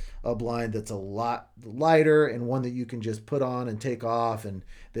make a blind that's a lot lighter and one that you can just put on and take off, and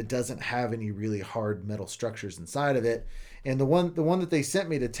that doesn't have any really hard metal structures inside of it. And the one that they sent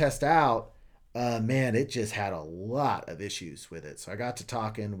me to test out, man, it just had a lot of issues with it. So I got to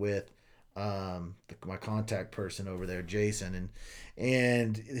talking with my contact person over there, Jason,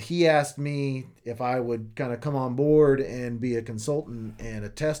 and he asked me if I would kind of come on board and be a consultant and a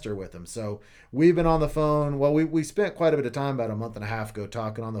tester with him. So we've been on the phone. Well, we spent quite a bit of time about a month and a half ago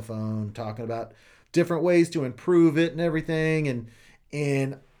talking on the phone, talking about different ways to improve it and everything. And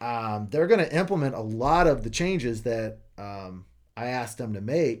they're going to implement a lot of the changes that I asked them to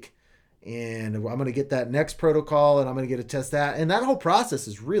make. And I'm going to get that next protocol, and I'm going to get to test that. And that whole process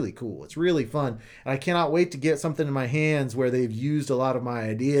is really cool. It's really fun. And I cannot wait to get something in my hands where they've used a lot of my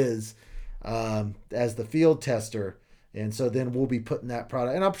ideas as the field tester. And so then we'll be putting that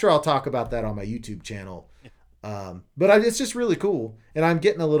product. And I'm sure I'll talk about that on my YouTube channel It's just really cool. And I'm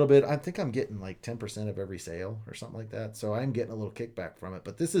getting a little bit, I think I'm getting like 10% of every sale or something like that. So I'm getting a little kickback from it.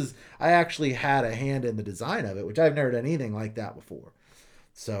 But I actually had a hand in the design of it, which I've never done anything like that before.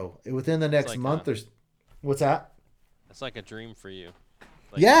 So within the next month, what's that? It's like a dream for you.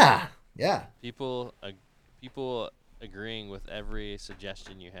 Like, yeah. Yeah. People agreeing with every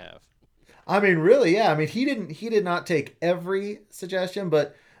suggestion you have. I mean, really, yeah. I mean, he did not take every suggestion,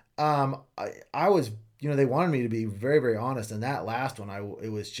 but I was, they wanted me to be very, very honest. And that last one, it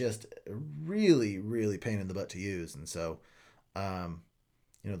was just really, really pain in the butt to use. And so, the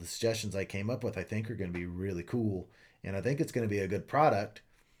suggestions I came up with, I think are going to be really cool. And I think it's going to be a good product.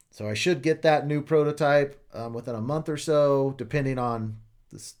 So I should get that new prototype within a month or so, depending on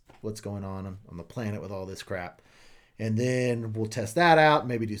what's going on the planet with all this crap. And then we'll test that out,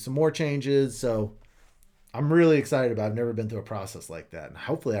 maybe do some more changes. So I'm really excited about it. I've never been through a process like that. And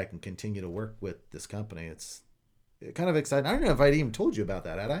hopefully I can continue to work with this company. It's kind of exciting. I don't know if I even told you about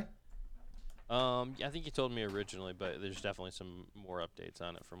that, had I? I think you told me originally, but there's definitely some more updates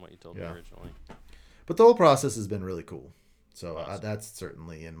on it from what you told me originally. But the whole process has been really cool. So awesome. That's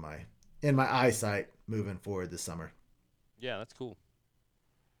certainly in my eyesight moving forward this summer. Yeah, that's cool.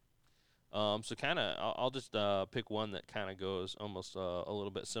 So kind of, I'll just pick one that kind of goes almost a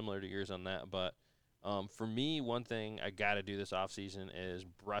little bit similar to yours on that. But for me, one thing I got to do this off season is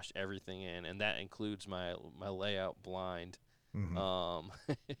brush everything in, and that includes my layout blind.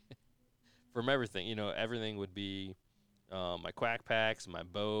 Mm-hmm. From everything, everything would be my quack packs, my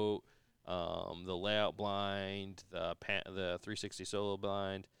boat, the layout blind, the 360 solo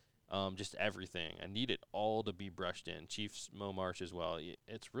blind. Just everything. I need it all to be brushed in. Chiefs Mow Marsh as well.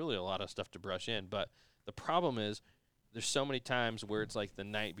 It's really a lot of stuff to brush in, but the problem is there's so many times where it's like the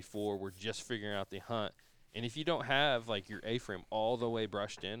night before we're just figuring out the hunt, and if you don't have like your A-frame all the way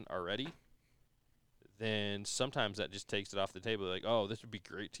brushed in already, then sometimes that just takes it off the table. Like, oh, this would be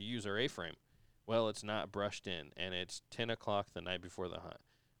great to use our A-frame. Well, it's not brushed in, and it's 10 o'clock the night before the hunt.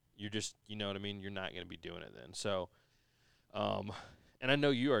 You're just, you know what I mean? You're not going to be doing it then. So, and I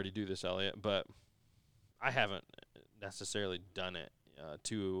know you already do this, Elliot, but I haven't necessarily done it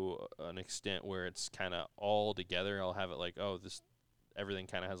to an extent where it's kind of all together. I'll have it like, oh, everything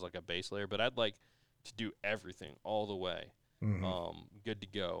kind of has like a base layer, but I'd like to do everything all the way, good to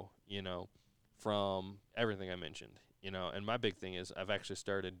go, from everything I mentioned, And my big thing is I've actually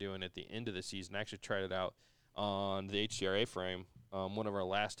started doing at the end of the season. I actually tried it out on the HDRA frame. One of our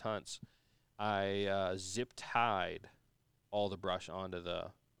last hunts, I zip tied all the brush onto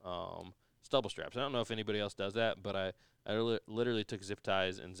the stubble straps. I don't know if anybody else does that, but I literally took zip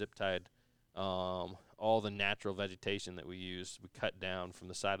ties and zip tied all the natural vegetation that we used. We cut down from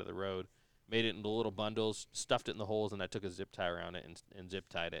the side of the road, made it into little bundles, stuffed it in the holes, and I took a zip tie around it and zip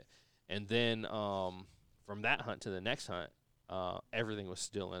tied it. And then from that hunt to the next hunt, everything was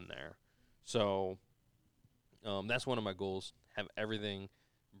still in there. So that's one of my goals, have everything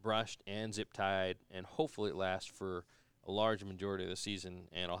brushed and zip tied, and hopefully it lasts for a large majority of the season,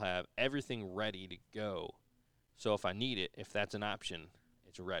 and I'll have everything ready to go. So if I need it, if that's an option,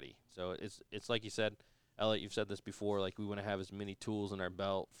 it's ready. So it's like you said, Elliot, you've said this before, like we want to have as many tools in our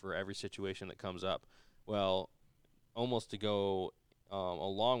belt for every situation that comes up. Well, almost to go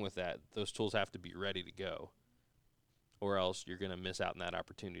along with that, those tools have to be ready to go, or else you're going to miss out on that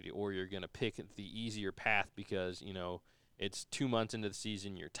opportunity, or you're going to pick the easier path because, it's 2 months into the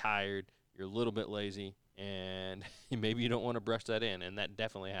season, you're tired, you're a little bit lazy, and maybe you don't want to brush that in, and that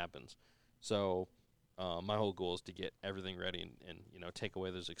definitely happens. So my whole goal is to get everything ready and take away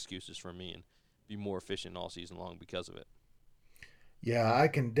those excuses from me and be more efficient all season long because of it. Yeah, I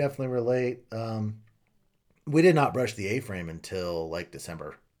can definitely relate. We did not brush the A-frame until like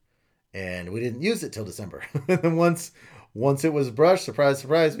December, and we didn't use it till December. And once it was brushed, surprise,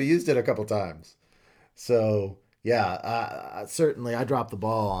 surprise, we used it a couple times. So yeah, certainly I dropped the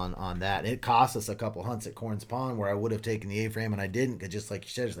ball on that. It cost us a couple hunts at Corns Pond where I would have taken the A-frame and I didn't, because just like you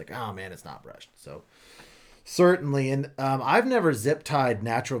said, it's like, oh man, it's not brushed. So certainly, and I've never zip tied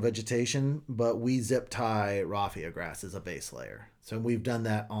natural vegetation, but we zip tie raffia grass as a base layer. So we've done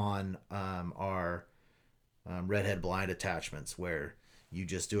that on our redhead blind attachments, where you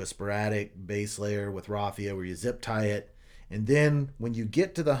just do a sporadic base layer with raffia where you zip tie it. And then when you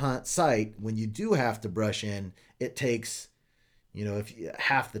get to the hunt site, when you do have to brush in, it takes,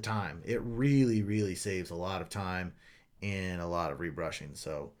 half the time. It really, really saves a lot of time and a lot of rebrushing.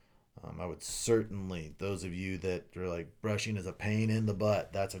 So I would certainly, those of you that are like, brushing is a pain in the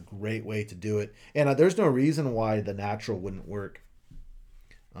butt, that's a great way to do it. And there's no reason why the natural wouldn't work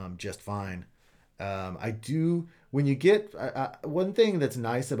just fine. I do when you get one thing that's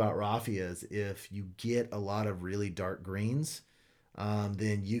nice about raffia is if you get a lot of really dark greens,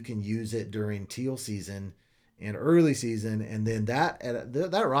 then you can use it during teal season and early season, and then that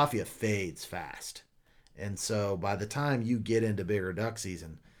raffia fades fast. And so by the time you get into bigger duck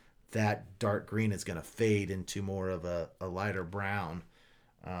season, that dark green is going to fade into more of a lighter brown.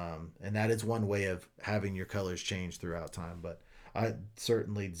 And that is one way of having your colors change throughout time. But I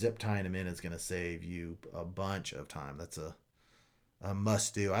certainly zip tying them in is going to save you a bunch of time. That's a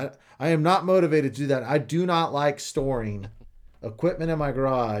must do. I am not motivated to do that. I do not like storing equipment in my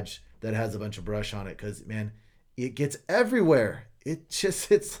garage that has a bunch of brush on it because, man, it gets everywhere. It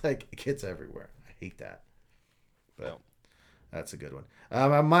gets everywhere. I hate that. But that's a good one.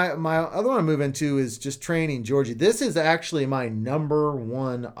 My other one I move into is just training Georgie. This is actually my number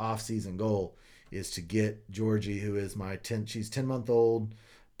one off-season goal is to get Georgie, who is she's 10-month-old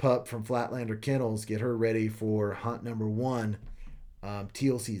pup from Flatlander Kennels, get her ready for hunt number one,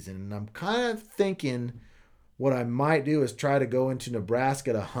 teal season. And I'm kind of thinking what I might do is try to go into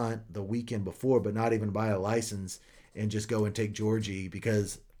Nebraska to hunt the weekend before, but not even buy a license and just go and take Georgie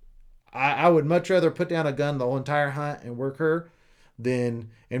because I would much rather put down a gun the whole entire hunt and work her and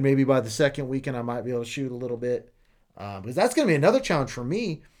maybe by the second weekend I might be able to shoot a little bit because that's going to be another challenge for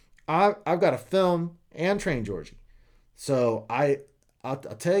me. I've got to film and train Georgie. So I'll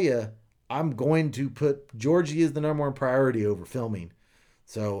tell you, I'm going to put Georgie as the number one priority over filming.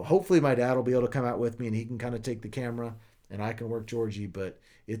 So hopefully my dad will be able to come out with me and he can kind of take the camera and I can work Georgie, but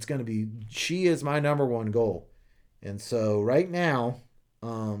it's going to be, she is my number one goal. And so right now,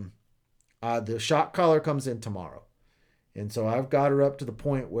 the shot collar comes in tomorrow. And so I've got her up to the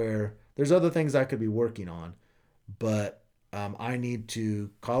point where there's other things I could be working on, but I need to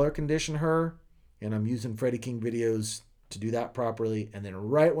collar condition her, and I'm using Freddie King videos to do that properly. And then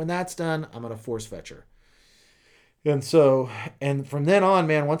right when that's done, I'm going to force fetch her. And so, and from then on,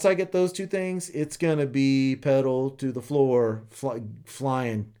 man, once I get those two things, it's going to be pedal to the floor,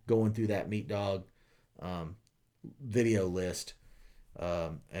 flying, going through that meat dog video list.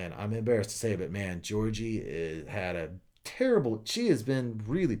 And I'm embarrassed to say, but man, Georgie she has been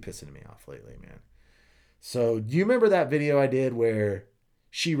really pissing me off lately, man. So do you remember that video I did where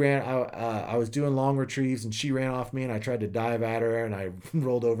she ran, I was doing long retrieves and she ran off me and I tried to dive at her and I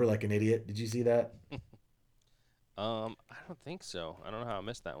rolled over like an idiot. Did you see that? I don't think so. I don't know how I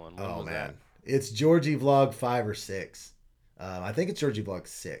missed that one. When oh was man, that? It's Georgie Vlog 5 or 6. I think it's Georgie Vlog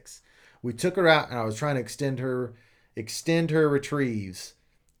 6. We took her out and I was trying to extend her retrieves,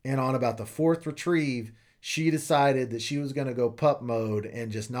 and on about the 4th retrieve, she decided that she was going to go pup mode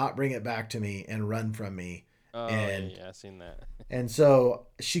and just not bring it back to me and run from me. Oh, yeah, I've seen that. And so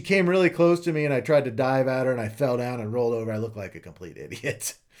she came really close to me and I tried to dive at her and I fell down and rolled over. I looked like a complete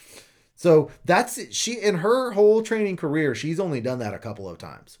idiot. So that's it. She, in her whole training career, she's only done that a couple of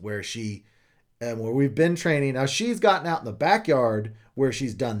times where we've been training. Now she's gotten out in the backyard where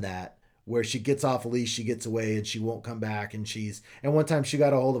she's done that, where she gets off a leash, she gets away and she won't come back. And one time she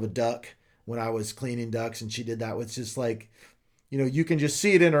got a hold of a duck when I was cleaning ducks and she did that with just like, you can just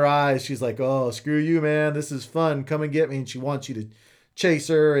see it in her eyes. She's like, oh, screw you, man. This is fun. Come and get me. And she wants you to chase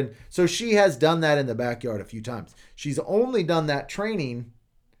her. And so she has done that in the backyard a few times. She's only done that training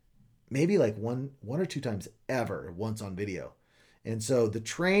maybe like one or two times ever, once on video. And so the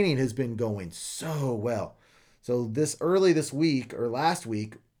training has been going so well. So last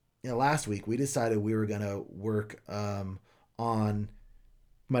week, we decided we were going to work on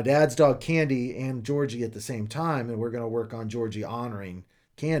my dad's dog Candy and Georgie at the same time. And we're going to work on Georgie honoring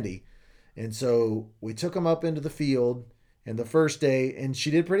Candy. And so we took them up into the field and the first day, and she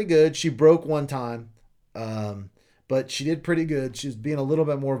did pretty good. She broke one time, but she did pretty good. She was being a little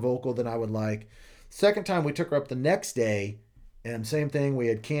bit more vocal than I would like. Second time we took her up the next day, and same thing. We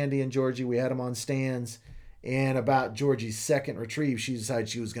had Candy and Georgie. We had them on stands. And about Georgie's second retrieve, she decided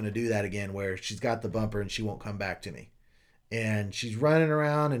she was going to do that again, where she's got the bumper and she won't come back to me. And she's running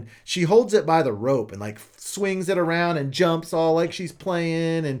around and she holds it by the rope and like swings it around and jumps all like she's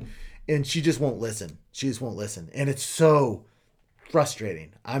playing, and she just won't listen. She just won't listen. And it's so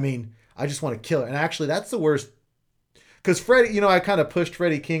frustrating. I mean, I just want to kill her. And actually that's the worst. Because Freddie, I kind of pushed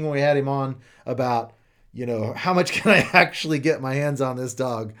Freddie King when we had him on about, how much can I actually get my hands on this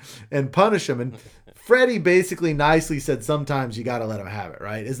dog and punish him. And Freddie basically nicely said, sometimes you got to let him have it,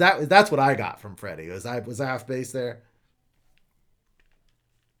 right? That's what I got from Freddie. Was I off base there?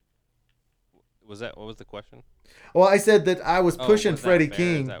 What was the question? Well, I said that I was pushing Freddie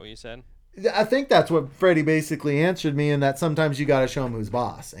King. Is that what you said? I think that's what Freddie basically answered me, and that sometimes you got to show him who's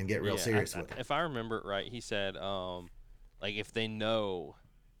boss and get real serious with it. If I remember it right, he said, like if they know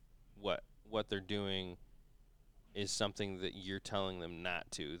what what they're doing is something that you're telling them not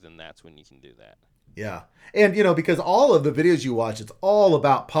to, then that's when you can do that. Yeah. And, because all of the videos you watch, it's all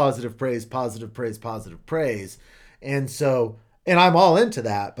about positive praise, positive praise, positive praise. And so, and I'm all into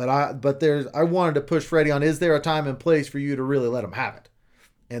that, but I wanted to push Freddie on, is there a time and place for you to really let him have it?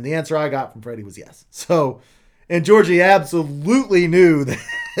 And the answer I got from Freddie was yes. So, and Georgie absolutely knew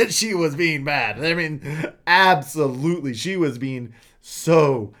that she was being bad. I mean, absolutely. She was being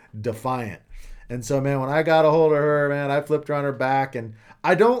so defiant. And so, man, when I got a hold of her, man, I flipped her on her back, and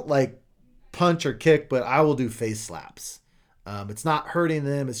I don't like punch or kick, but I will do face slaps. It's not hurting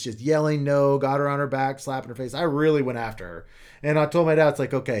them. It's just yelling no, got her on her back, slapping her face. I really went after her. And I told my dad, it's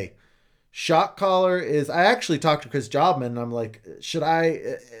like, okay, shock collar is, I actually talked to Chris Jobman, and I'm like, should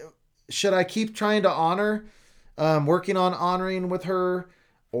I keep trying to honor, working on honoring with her,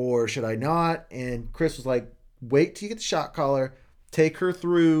 or should I not? And Chris was like, wait till you get the shock collar, take her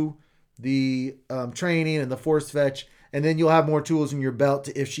through the training and the force fetch, and then you'll have more tools in your belt.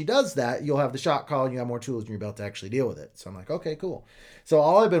 If she does that, you'll have the shock collar and you have more tools in your belt to actually deal with it. So I'm like, okay, cool. So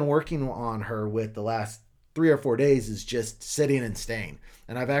all I've been working on her with the last 3 or 4 days is just sitting and staying.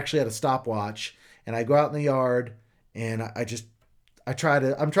 And I've actually had a stopwatch, and I go out in the yard, and I'm trying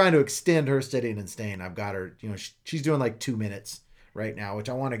to extend her sitting and staying. I've got her, she's doing like 2 minutes right now, which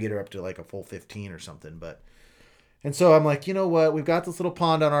I want to get her up to like a full 15 or something. And so I'm like, you know what? We've got this little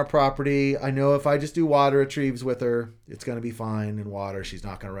pond on our property. I know if I just do water retrieves with her, it's going to be fine in water. She's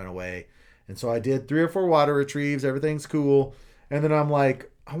not going to run away. And so I did 3 or 4 water retrieves. Everything's cool. And then I'm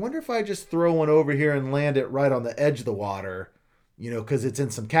like, I wonder if I just throw one over here and land it right on the edge of the water, because it's in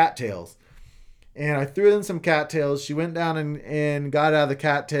some cattails. And I threw in some cattails. She went down and got out of the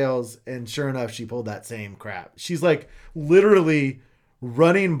cattails. And sure enough, she pulled that same crap. She's like literally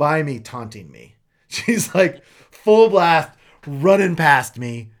running by me, taunting me. She's like full blast running past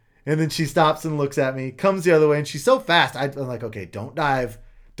me. And then she stops and looks at me, comes the other way. And she's so fast. I'm like, okay, don't dive.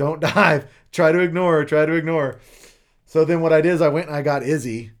 Try to ignore her. So then what I did is I went and I got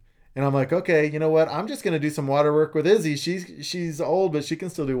Izzy. And I'm like, okay, you know what? I'm just going to do some water work with Izzy. She's old, but she can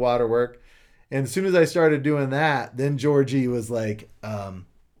still do water work. And as soon as I started doing that, then Georgie was like, all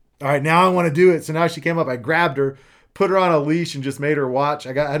right, now I want to do it. So now she came up, I grabbed her, put her on a leash, and just made her watch.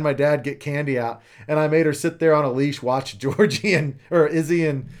 I had my dad get Candy out, and I made her sit there on a leash, watch Izzy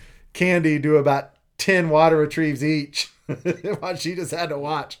and Candy do about 10 water retrieves each. While she just had to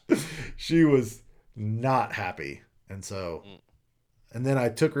watch. She was not happy. And so, and then I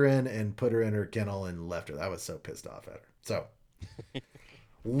took her in and put her in her kennel and left her. I was so pissed off at her. So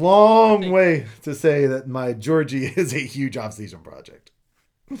long way to say that my Georgie is a huge off-season project.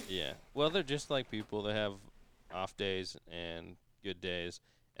 Yeah. Well, they're just like people that have off days and good days.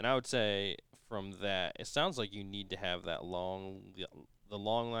 And I would say from that, it sounds like you need to have that the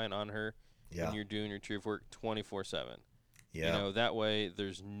long line on her when you're doing retrieve work 24/7. Yeah. That way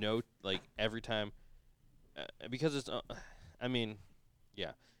there's no, every time, because it's,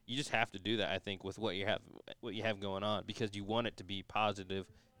 you just have to do that, I think, with what you have going on, because you want it to be positive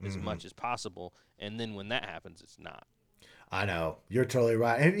as much as possible. And then when that happens, it's not. I know. You're totally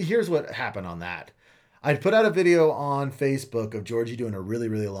right. And here's what happened on that. I put out a video on Facebook of Georgie doing a really,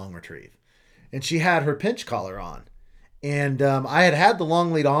 really long retrieve. And she had her pinch collar on. And I had the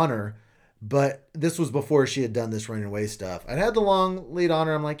long lead on her, but this was before she had done this running away stuff. I had the long lead on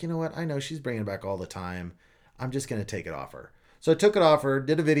her. I'm like, you know what? I know she's bringing it back all the time. I'm just going to take it off her. So I took it off her,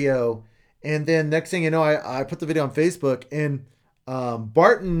 did a video. And then next thing you know, I put the video on Facebook, and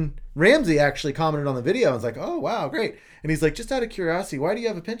Barton Ramsey actually commented on the video. I was like, oh, wow, great. And he's like, just out of curiosity, why do you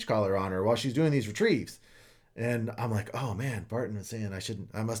have a pinch collar on her while she's doing these retrieves? And I'm like, oh man, Barton was saying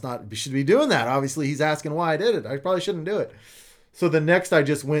should be doing that. Obviously he's asking why I did it. I probably shouldn't do it. So the next I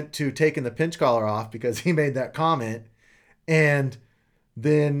just went to taking the pinch collar off because he made that comment. And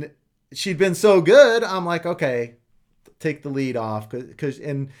then she'd been so good. I'm like, okay, take the lead off.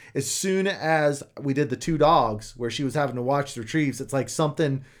 And as soon as we did the 2 dogs where she was having to watch the retrieves, it's like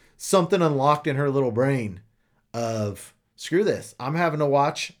something unlocked in her little brain of, screw this. I'm having to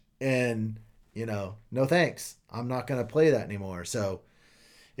watch, and no thanks. I'm not going to play that anymore. So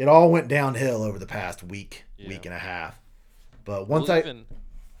it all went downhill over the past week and a half. But once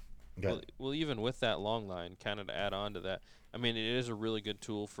even with that long line, kind of to add on to that, I mean, it is a really good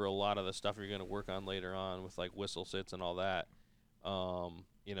tool for a lot of the stuff you're going to work on later on with like whistle sits and all that,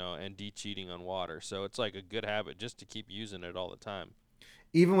 and de-cheating on water. So it's like a good habit just to keep using it all the time.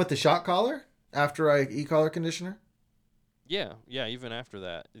 Even with the shock collar after I e-collar conditioner? Yeah, even after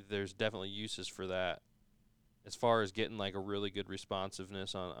that, there's definitely uses for that as far as getting like a really good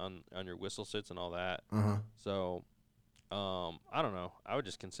responsiveness on your whistle sits and all that. Uh-huh. So I don't know. I would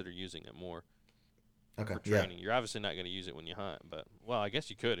just consider using it more Okay. for Yeah. training. You're obviously not going to use it when you hunt, but well, I guess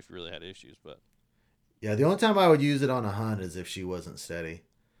you could if you really had issues. But Yeah. The only time I would use it on a hunt is if she wasn't steady,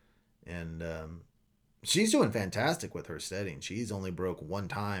 and she's doing fantastic with her steadying. She's only broke one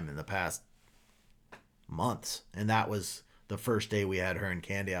time in the past months, and that was the first day we had her and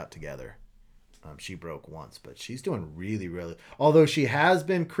Candy out together. She broke once, but she's doing really, really. Although she has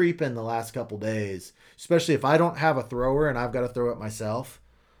been creeping the last couple days, especially if I don't have a thrower and I've got to throw it myself.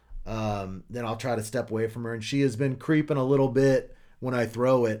 Then I'll try to step away from her, and she has been creeping a little bit when I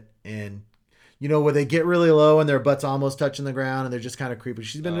throw it, and where they get really low and their butt's almost touching the ground and they're just kind of creeping.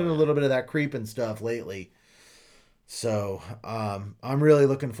 She's been doing a little bit of that creeping stuff lately. So I'm really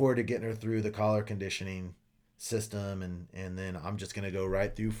looking forward to getting her through the collar conditioning system, and then I'm just gonna go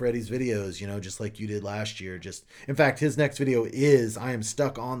right through Freddie's videos, just like you did last year. Just in fact, his next video is I am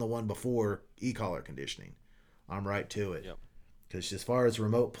stuck on the one before e-collar conditioning. I'm right to it. yep. Because as far as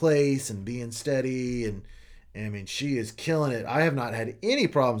remote place and being steady, and I mean, she is killing it. I have not had any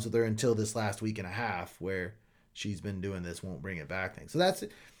problems with her until this last week and a half where she's been doing this won't bring it back thing. So that's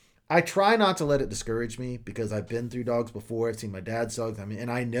it. I try not to let it discourage me because I've been through dogs before. I've seen my dad's dogs. I mean,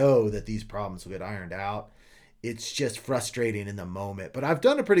 and I know that these problems will get ironed out. It's just frustrating in the moment. But I've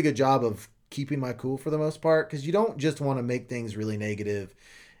done a pretty good job of keeping my cool for the most part, because you don't just want to make things really negative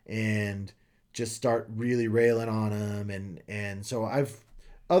and just start really railing on them. And so I've,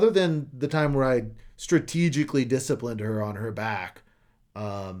 other than the time where I strategically disciplined her on her back,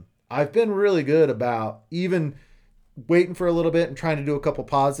 I've been really good about even waiting for a little bit and trying to do a couple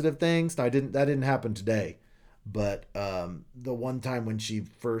positive things. Now, that didn't happen today, but the one time when she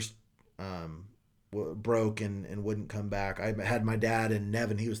first broke and wouldn't come back, I had my dad and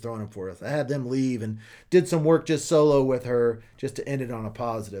Nevin, he was throwing them for us. I had them leave and did some work just solo with her just to end it on a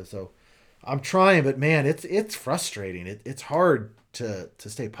positive. So I'm trying, but man, it's frustrating. It's hard to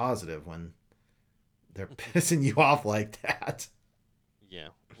stay positive when they're pissing you off like that. Yeah.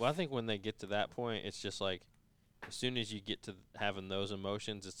 Well, I think when they get to that point, it's just like as soon as you get to having those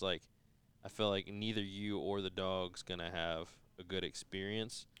emotions, it's like I feel like neither you or the dog's gonna have a good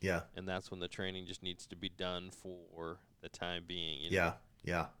experience. Yeah. And that's when the training just needs to be done for the time being. Yeah.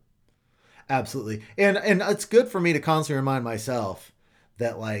 Yeah. Absolutely. And it's good for me to constantly remind myself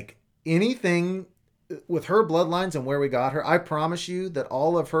that like anything with her bloodlines and where we got her, I promise you that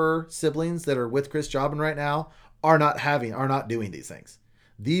all of her siblings that are with Chris Jobin right now are not doing these things.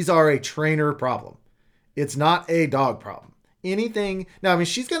 These are a trainer problem. It's not a dog problem. Anything now, I mean,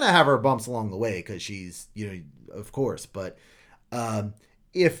 she's gonna have her bumps along the way because she's, of course, but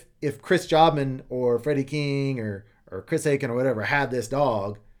if Chris Jobin or Freddie King or Chris Aiken or whatever had this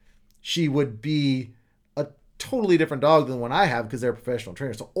dog, she would be a totally different dog than one I have because they're professional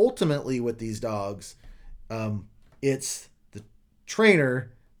trainers. So ultimately with these dogs, it's the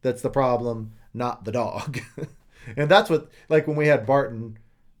trainer that's the problem, not the dog. And that's what, like when we had Barton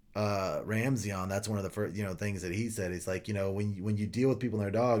Ramsey on, that's one of the first, things that he said. He's like, when you deal with people and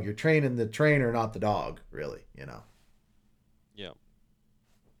their dog, you're training the trainer, not the dog, really, Yep.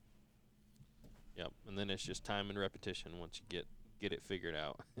 Yep. And then it's just time and repetition once you get it figured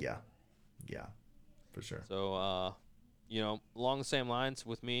out. Yeah. Yeah. For sure. So, along the same lines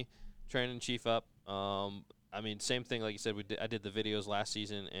with me, training Chief up. I mean, same thing. Like you said, I did the videos last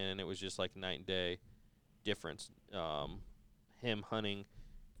season, and it was just like night and day difference. Him hunting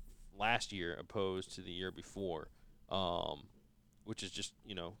last year opposed to the year before, which is just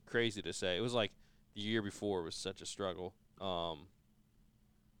crazy to say. It was like the year before was such a struggle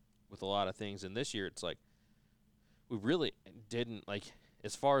with a lot of things, and this year it's like we really didn't like.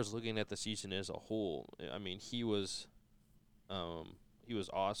 As far as looking at the season as a whole, I mean, he was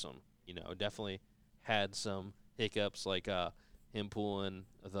awesome. Definitely had some hiccups like him pulling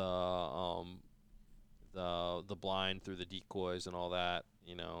the blind through the decoys and all that.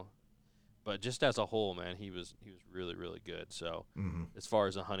 But just as a whole, man, he was really, really good. So as far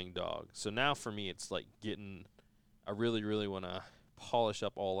as a hunting dog, so now for me, it's like I really, really want to polish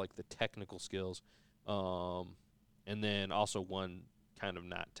up all like the technical skills, and then also one kind of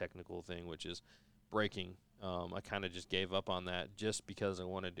not technical thing, which is braking. I kind of just gave up on that just because I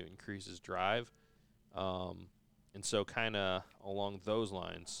wanted to increase his drive. And so kind of along those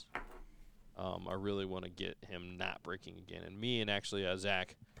lines, I really want to get him not braking again. And me and actually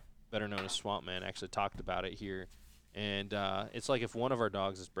Zach, better known as Swamp Man, actually talked about it here. And it's like if one of our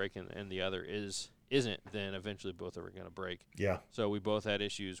dogs is braking and the other isn't, then eventually both of them are going to break. Yeah. So we both had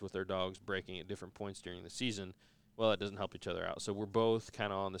issues with our dogs breaking at different points during the season. Well, it doesn't help each other out. So we're both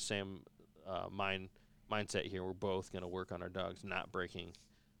kind of on the same mindset here. We're both going to work on our dogs not breaking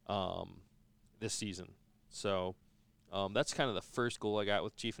this season. So That's kind of the first goal I got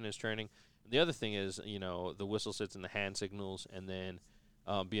with Chief and his training. And the other thing is, the whistle sits and the hand signals, and then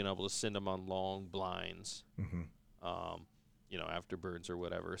being able to send them on long blinds, Mm-hmm. After birds or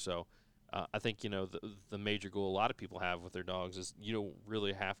whatever. So I think, the major goal a lot of people have with their dogs is you don't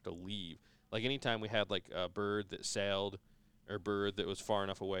really have to leave. Like anytime we had like a bird that sailed or a bird that was far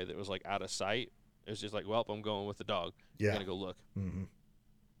enough away that was like out of sight, it was just like, well, I'm going with the dog. Yeah. I'm going to go look. Mm-hmm.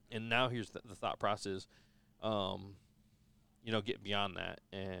 And now here's the thought process, get beyond that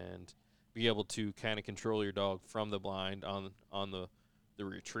and be able to kind of control your dog from the blind on the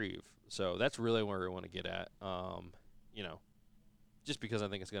retrieve. So that's really where we want to get at. Just because I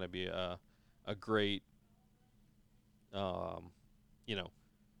think it's going to be a great, I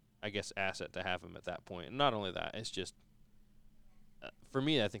guess, asset to have him at that point. And not only that, it's just, for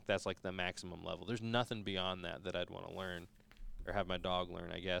me, I think that's like the maximum level. There's nothing beyond that I'd want to learn or have my dog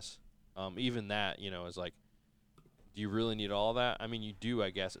learn, I guess. Even that, is like, do you really need all that? I mean, you do, I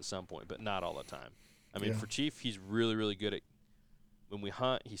guess, at some point, but not all the time. I mean, Yeah. for Chief, he's really, really good at, when we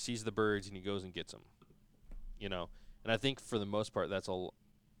hunt, he sees the birds and he goes and gets them, And I think for the most part, that's all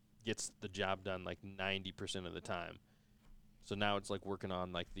gets the job done like 90% of the time. So now it's like working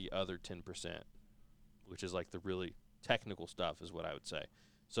on like the other 10%, which is like the really technical stuff is what I would say.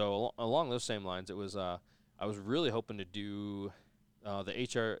 So along those same lines, it was I was really hoping to do the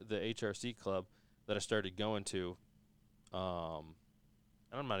HRC club that I started going to. I'm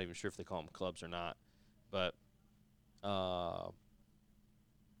not even sure if they call them clubs or not, but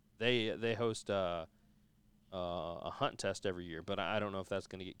they host a hunt test every year. But I don't know if that's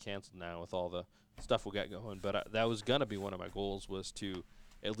going to get canceled now with all the stuff we got going. But that was going to be one of my goals, was to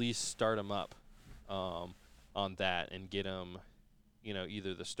at least start them up on that and get them,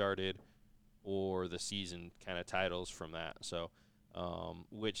 either the started or the season kind of titles from that. So,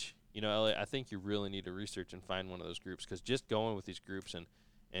 which, Elliot, I think you really need to research and find one of those groups, because just going with these groups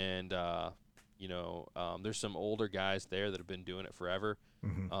and there's some older guys there that have been doing it forever,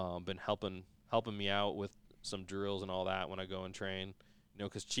 Mm-hmm. been helping me out with some drills and all that when I go and train,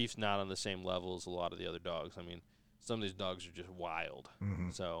 because Chief's not on the same level as a lot of the other dogs. I mean, some of these dogs are just wild. Mm-hmm.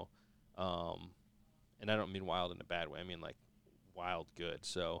 So, and I don't mean wild in a bad way. I mean like wild good.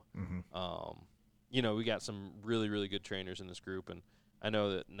 So, Mm-hmm. We got some really, really good trainers in this group, and I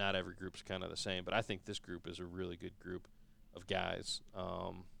know that not every group's kind of the same, but I think this group is a really good group of guys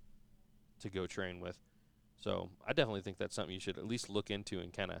to go train with. So I definitely think that's something you should at least look into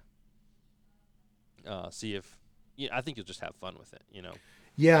and kind of see if. I think you'll just have fun with it.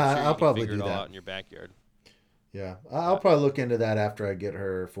 Yeah, I'm sure I'll you can probably figure do it all that. out in your backyard. Yeah, I'll probably look into that after I get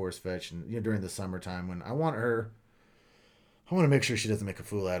her force fetch, and during the summertime when I want to make sure she doesn't make a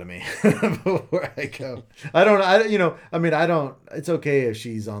fool out of me before I go. I don't. It's okay if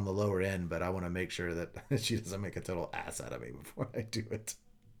she's on the lower end, but I want to make sure that she doesn't make a total ass out of me before I do it.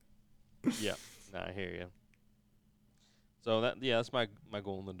 Yeah, I hear you. So that's my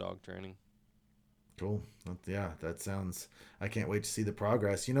goal in the dog training. Cool. Yeah, that sounds. I can't wait to see the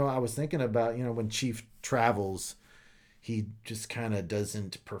progress. I was thinking about when Chief travels, he just kind of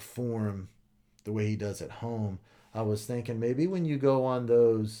doesn't perform the way he does at home. I was thinking maybe when you go on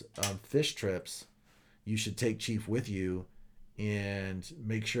those fish trips, you should take Chief with you and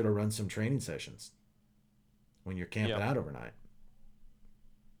make sure to run some training sessions when you're camping Yep. out overnight.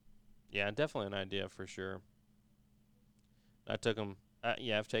 Yeah, definitely an idea for sure. I took him.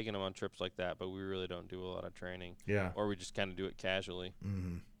 I've taken him on trips like that, but we really don't do a lot of training, Yeah. or we just kind of do it casually.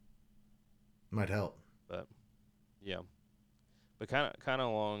 Mm-hmm. Might help. But yeah, but kind of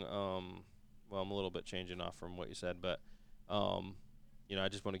along. Well, I'm a little bit changing off from what you said, but I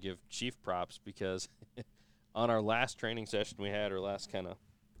just want to give Chief props because on our last training session we had, our last kind of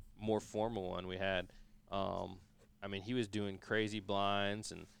more formal one we had, he was doing crazy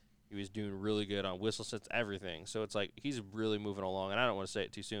blinds and he was doing really good on whistle sets, everything. So it's like he's really moving along, and I don't want to say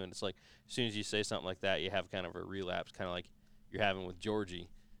it too soon. It's like as soon as you say something like that, you have kind of a relapse, kind of like you're having with Georgie.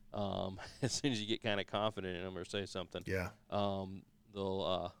 As soon as you get kind of confident in him or say something, Yeah.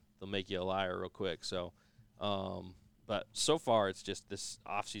 they'll make you a liar real quick. So, but so far it's just this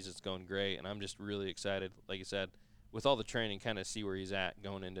off season's going great, and I'm just really excited. Like you said, with all the training, kind of see where he's at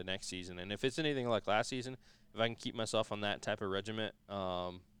going into next season. And if it's anything like last season, if I can keep myself on that type of regiment,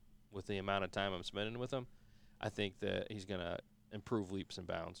 with the amount of time I'm spending with him, I think that he's gonna improve leaps and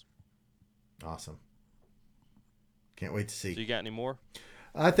bounds. Awesome. Can't wait to see. So you got any more?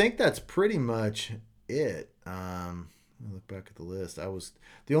 I think that's pretty much it. Let me look back at the list.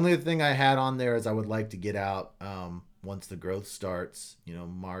 The only thing I had on there is I would like to get out once the growth starts,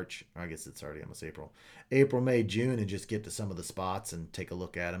 March, I guess it's already almost April, May, June, and just get to some of the spots and take a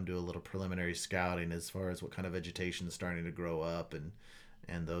look at them, do a little preliminary scouting as far as what kind of vegetation is starting to grow up, and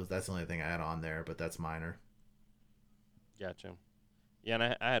that's the only thing I had on there, but that's minor. Gotcha. Yeah,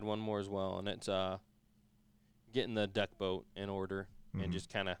 and I had one more as well, and it's getting the duck boat in order and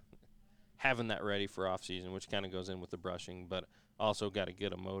just kind of having that ready for off season, which kind of goes in with the brushing, but also got to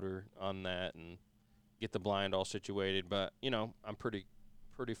get a motor on that and get the blind all situated. But I'm pretty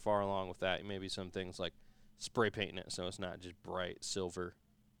far along with that. Maybe some things like spray painting it so it's not just bright silver.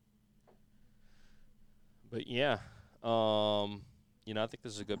 But yeah, I think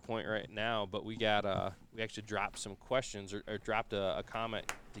this is a good point right now. But we actually dropped some questions or dropped a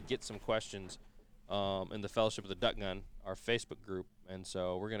comment to get some questions in the Fellowship of the Duck Gun, our Facebook group, and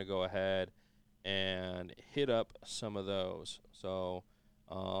so we're gonna go ahead and hit up some of those. So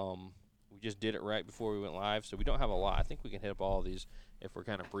we just did it right before we went live, so we don't have a lot. I think we can hit up all of these if we're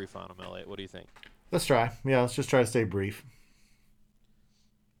kind of brief on them, Elliot. What do you think? Let's try. Yeah, let's just try to stay brief.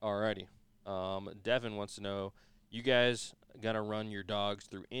 Alrighty. Devin wants to know, you guys gonna run your dogs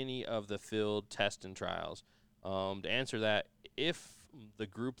through any of the field test and trials? To answer that, if the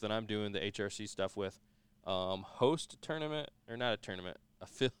group that I'm doing the HRC stuff with host a tournament, or not a tournament,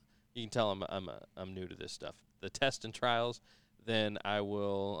 you can tell I'm new to this stuff, the test and trials, then I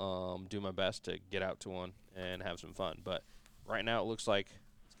will do my best to get out to one and have some fun. But right now it looks like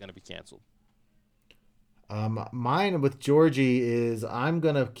it's going to be canceled. Mine with Georgie is I'm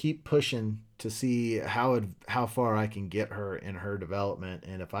going to keep pushing to see how far I can get her in her development.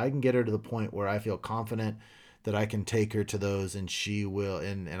 And if I can get her to the point where I feel confident that I can take her to those and she will,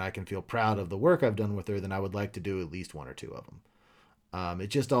 and I can feel proud of the work I've done with her, then I would like to do at least one or two of them. It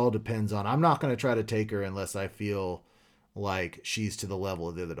just all depends on, I'm not going to try to take her unless I feel like she's to the level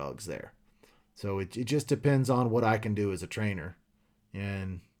of the other dogs there. So it just depends on what I can do as a trainer.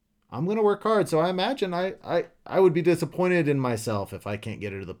 And I'm going to work hard. So I imagine I would be disappointed in myself if I can't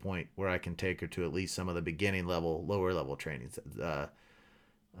get her to the point where I can take her to at least some of the beginning level, lower level trainings,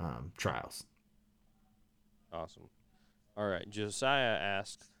 trials. Awesome. All right. Josiah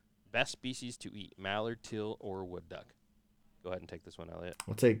asks, best species to eat, mallard, teal, or wood duck? Go ahead and take this one, Elliot.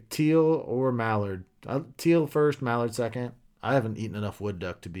 I'll take teal or mallard. Teal first, mallard second. I haven't eaten enough wood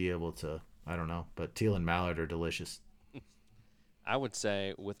duck to be able to, I don't know, but teal and mallard are delicious. I would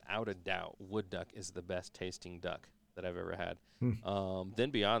say, without a doubt, wood duck is the best tasting duck that I've ever had. Then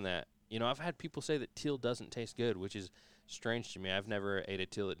beyond that, I've had people say that teal doesn't taste good, which is strange to me. I've never ate a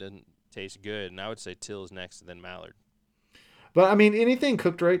teal that doesn't taste good, and I would say teal is next, and then mallard. But, I mean, anything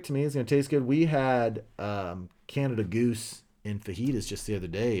cooked right to me is going to taste good. We had Canada goose in fajitas just the other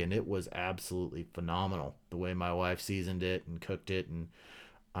day, and it was absolutely phenomenal the way my wife seasoned it and cooked it. And,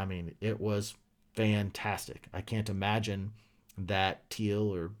 I mean, it was fantastic. I can't imagine that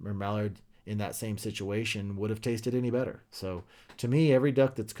teal or mallard in that same situation would have tasted any better. So, to me, every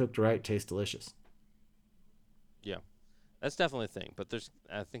duck that's cooked right tastes delicious. Yeah. That's definitely a thing, but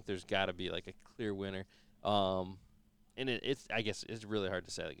I think there's got to be like a clear winner. And I guess it's really hard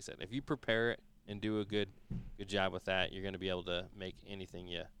to say. Like you said, if you prepare it and do a good job with that, you're going to be able to make anything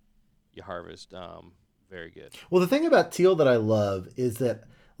you harvest very good. Well, the thing about teal that I love is that,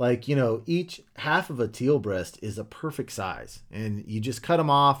 like, each half of a teal breast is a perfect size, and you just cut them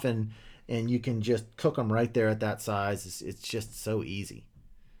off and you can just cook them right there at that size. It's just so easy.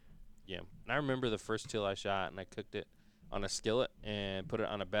 Yeah, and I remember the first teal I shot, and I cooked it on a skillet and put it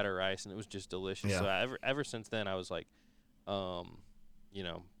on a bed of rice, and it was just delicious. Yeah. So ever since then, I was like,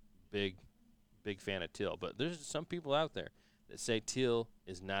 big fan of teal. But there's some people out there that say teal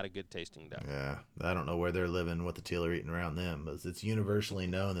is not a good tasting duck. Yeah, I don't know where they're living, what the teal are eating around them, but it's universally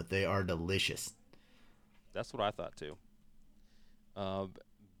known that they are delicious. That's what I thought too.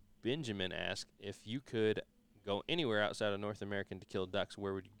 Benjamin asked, if you could go anywhere outside of North America to kill ducks,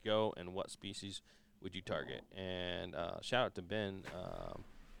 where would you go and what species would you target? And shout out to Ben.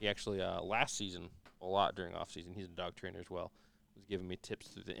 He actually last season, a lot during off season, he's a dog trainer as well, was giving me tips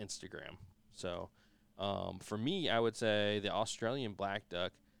through the Instagram. So for me, I would say the Australian black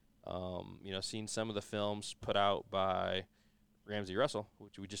duck. Seen some of the films put out by Ramsey Russell,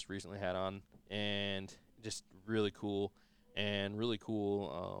 which we just recently had on, and just really cool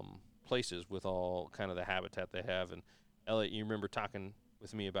places with all kind of the habitat they have. And Elliot, you remember talking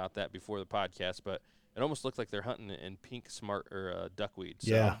with me about that before the podcast, but it almost looked like they're hunting in pink smart or duckweed.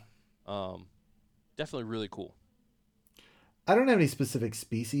 So, yeah. Definitely really cool. I don't have any specific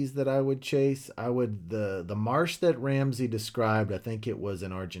species that I would chase. I would the marsh that Ramsey described, I think it was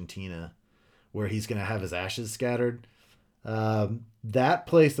in Argentina, where he's going to have his ashes scattered. that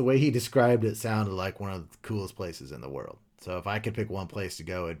place, the way he described it, sounded like one of the coolest places in the world. So if I could pick one place to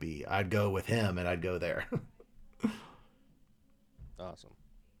go, I'd go with him and I'd go there. Awesome.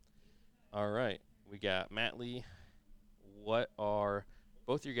 All right. We got Matt Lee. What are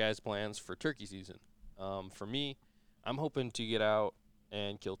both your guys' plans for turkey season? For me, I'm hoping to get out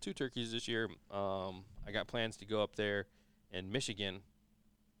and kill 2 turkeys this year. I got plans to go up there in Michigan.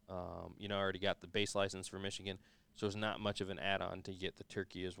 I already got the base license for Michigan, so it's not much of an add-on to get the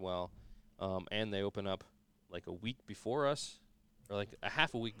turkey as well. And they open up like a week before us, or like a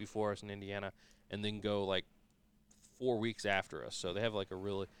half a week before us in Indiana, and then go like 4 weeks after us. So they have like a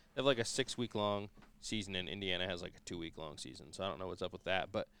 6-week long season, and Indiana has like a 2-week long season. So I don't know what's up with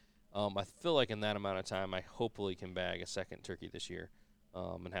that, but I feel like in that amount of time, I hopefully can bag a second turkey this year,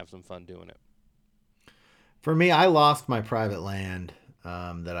 and have some fun doing it. For me, I lost my private land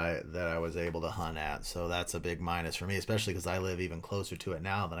that I was able to hunt at, so that's a big minus for me, especially because I live even closer to it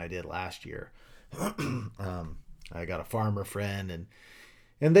now than I did last year. I got a farmer friend,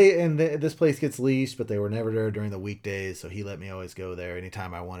 and this place gets leased, but they were never there during the weekdays, so he let me always go there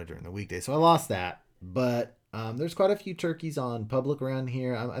anytime I wanted during the weekdays. So I lost that, but there's quite a few turkeys on public around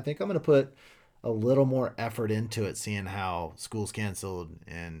here. I think I'm going to put a little more effort into it, seeing how school's canceled,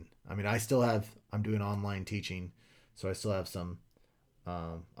 and I mean I'm doing online teaching, so I still have some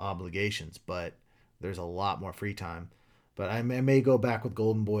obligations, but there's a lot more free time. But I may go back with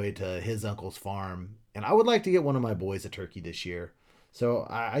Golden Boy to his uncle's farm, and I would like to get one of my boys a turkey this year. So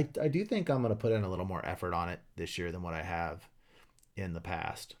I do think I'm going to put in a little more effort on it this year than what I have in the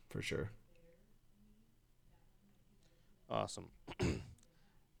past, for sure. Awesome.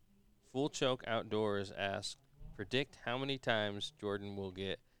 Full Choke Outdoors asks, predict how many times Jordan will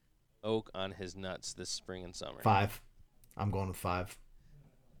get oak on his nuts this spring and summer. 5. I'm going with 5.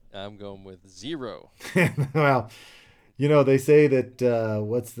 I'm going with 0. Well, they say that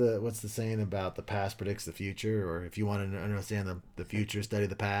what's the saying about the past predicts the future, or if you want to understand the future, study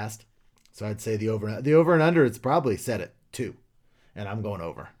the past. So I'd say the over and under, it's probably set at 2, and I'm going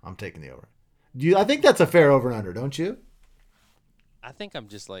over. I'm taking the over. I think that's a fair over and under, don't you? I think I'm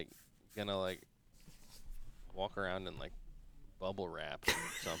just like gonna like walk around in like bubble wrap or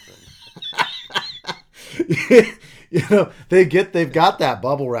something. They've got that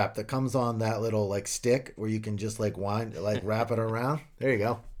bubble wrap that comes on that little like stick where you can just like wrap it around. There you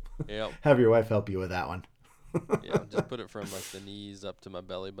go. Yep. Have your wife help you with that one. Yeah, just put it from like the knees up to my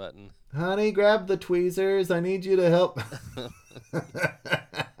belly button. Honey, grab the tweezers. I need you to help.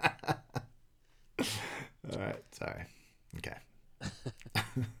 All right. Sorry. Okay.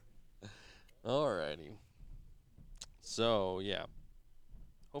 Alrighty. So, yeah.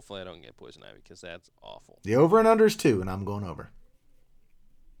 Hopefully I don't get poison ivy because that's awful. The over and under is 2, and I'm going over.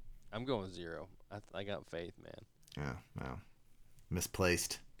 I'm going 0. I got faith, man. Yeah, well,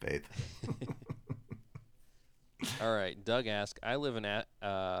 misplaced faith. All right. Doug asks, I live in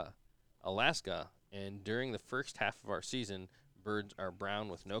Alaska, and during the first half of our season, birds are brown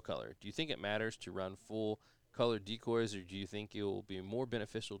with no color. Do you think it matters to run full color decoys, or do you think it will be more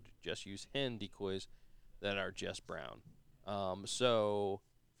beneficial to just use hen decoys that are just brown? So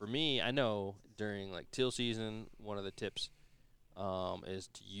for me, I know during like teal season, one of the tips is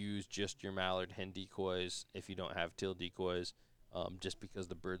to use just your mallard hen decoys if you don't have teal decoys, just because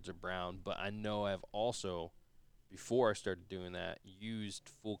the birds are brown. But I know I've also, before I started doing that, used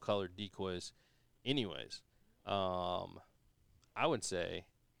full colored decoys anyways. I would say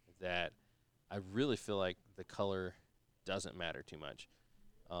that I really feel like the color doesn't matter too much.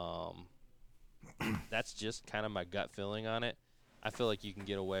 That's just kind of my gut feeling on it. I feel like you can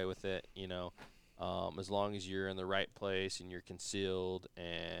get away with it, as long as you're in the right place and you're concealed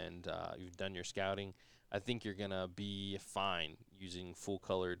and you've done your scouting. I think you're going to be fine using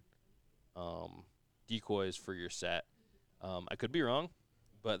full-colored decoys for your set. I could be wrong,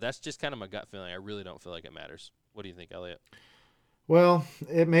 but that's just kind of my gut feeling. I really don't feel like it matters. What do you think, Elliot? Well,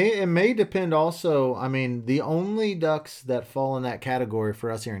 it may depend also. I mean, the only ducks that fall in that category for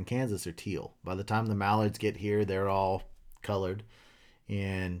us here in Kansas are teal. By the time the mallards get here, they're all colored.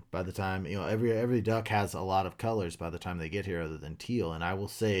 And by the time, every duck has a lot of colors by the time they get here other than teal. And I will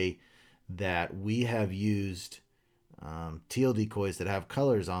say that we have used teal decoys that have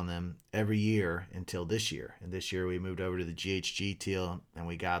colors on them every year until this year. And this year we moved over to the GHG teal, and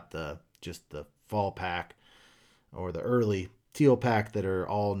we got the fall pack or the early teal pack that are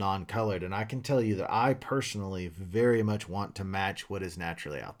all non-colored. And I can tell you that I personally very much want to match what is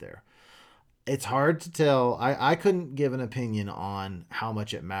naturally out there. It's hard to tell. I couldn't give an opinion on how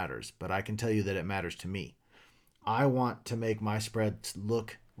much it matters, but I can tell you that it matters to me. I want to make my spread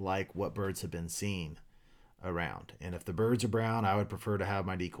look like what birds have been seeing. around. And if the birds are brown, I would prefer to have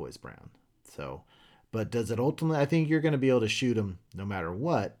my decoys brown. So, but does it ultimately, I think you're going to be able to shoot them no matter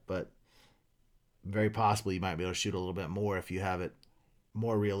what, but very possibly you might be able to shoot a little bit more if you have it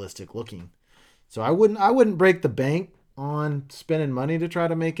more realistic looking. So I wouldn't break the bank on spending money to try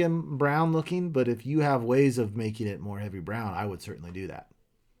to make him brown looking, but if you have ways of making it more heavy brown, I would certainly do that.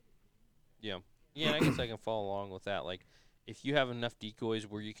 Yeah. Yeah, and I guess I can follow along with that. Like, if you have enough decoys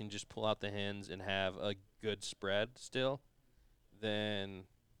where you can just pull out the hens and have a good spread still, then,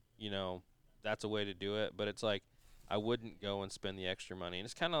 that's a way to do it. But it's like, I wouldn't go and spend the extra money. And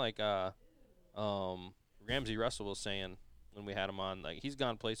it's kind of like Ramsey Russell was saying when we had him on, like, he's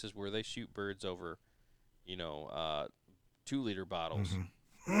gone places where they shoot birds over, 2-liter bottles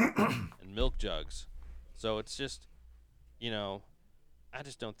and milk jugs. So it's just, I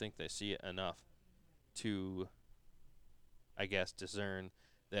just don't think they see it enough to, I guess, discern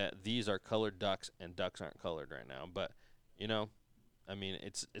that these are colored ducks and ducks aren't colored right now. But, I mean,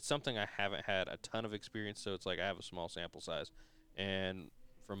 it's something I haven't had a ton of experience, so it's like I have a small sample size. And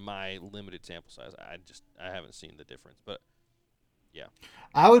from my limited sample size, I haven't seen the difference. But, yeah.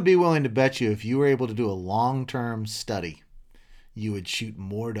 I would be willing to bet you if you were able to do a long-term study, you would shoot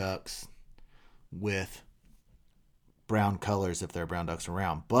more ducks with brown colors if they're brown ducks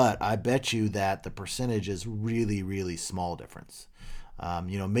around. But I bet you that the percentage is really, really small difference.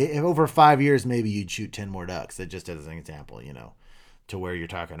 Over 5 years, maybe you'd shoot 10 more ducks. That just as an example, to where you're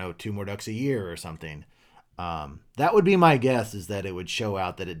talking, 2 more ducks a year or something. That would be my guess, is that it would show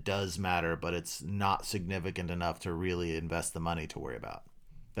out that it does matter, but it's not significant enough to really invest the money to worry about.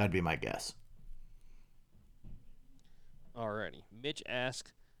 That'd be my guess. Alrighty. Mitch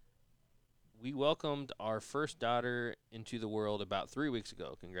asks, we welcomed our first daughter into the world about 3 weeks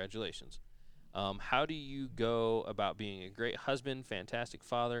ago. Congratulations. How do you go about being a great husband, fantastic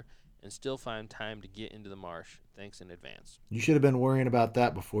father, and still find time to get into the marsh? Thanks in advance. You should have been worrying about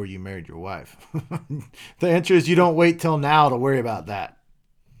that before you married your wife. The answer is you don't wait till now to worry about that.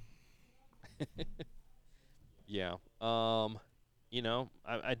 Yeah. I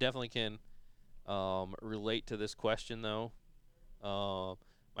definitely can relate to this question, though.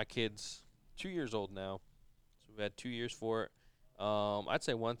 My kid's 2 years old now, so we've had 2 years for it. I'd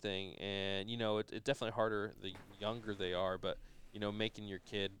say one thing, and it's definitely harder the younger they are, but making your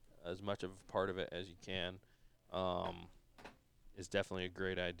kid as much of a part of it as you can is definitely a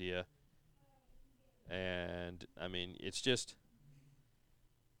great idea. And I mean, it's just,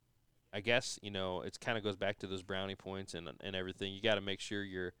 I guess it kind of goes back to those brownie points and everything. You got to make sure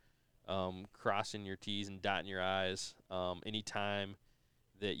you're crossing your T's and dotting your I's anytime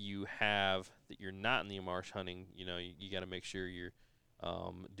that you're not in the marsh hunting. You got to make sure you're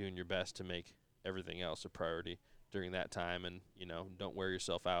doing your best to make everything else a priority during that time, and don't wear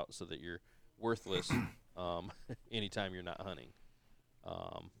yourself out so that you're worthless anytime you're not hunting.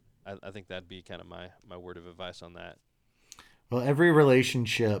 I think that'd be kind of my word of advice on that. Well, every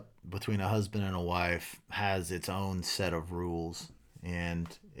relationship between a husband and a wife has its own set of rules, and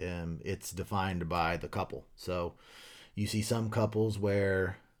it's defined by the couple. So you see some couples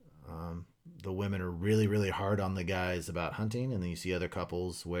where the women are really, really hard on the guys about hunting, and then you see other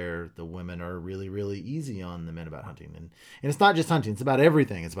couples where the women are really, really easy on the men about hunting. And it's not just hunting; it's about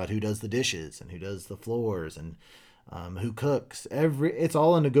everything. It's about who does the dishes and who does the floors and who cooks. It's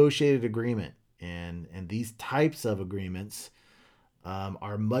all a negotiated agreement, and these types of agreements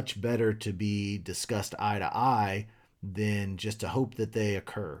are much better to be discussed eye to eye than just to hope that they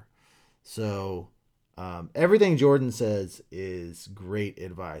occur. So everything Jordan says is great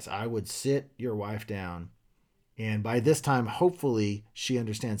advice. I would sit your wife down, and by this time, hopefully she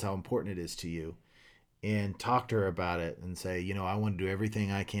understands how important it is to you, and talk to her about it and say, I want to do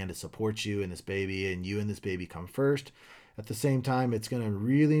everything I can to support you and this baby, and you and this baby come first. At the same time, it's going to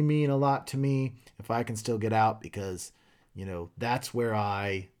really mean a lot to me if I can still get out, because that's where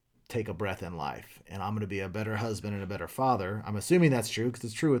I take a breath in life, and I'm going to be a better husband and a better father. I'm assuming that's true, because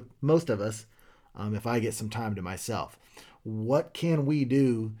it's true with most of us. If I get some time to myself, what can we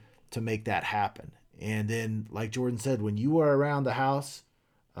do to make that happen? And then, like Jordan said, when you are around the house,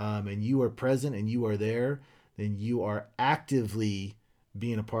 and you are present and you are there, then you are actively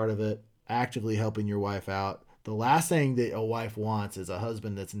being a part of it, actively helping your wife out. The last thing that a wife wants is a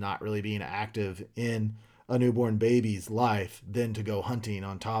husband that's not really being active in a newborn baby's life, then to go hunting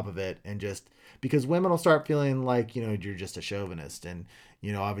on top of it, and just because women will start feeling like, you're just a chauvinist, and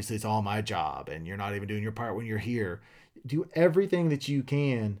obviously it's all my job, and you're not even doing your part when you're here. Do everything that you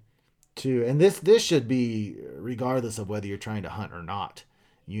can to, and this should be regardless of whether you're trying to hunt or not.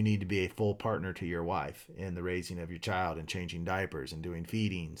 You need to be a full partner to your wife in the raising of your child and changing diapers and doing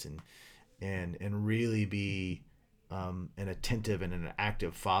feedings and and really be an attentive and an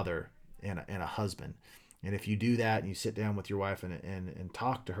active father and a husband. And if you do that and you sit down with your wife and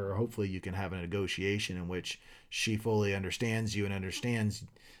talk to her, hopefully you can have a negotiation in which she fully understands you and understands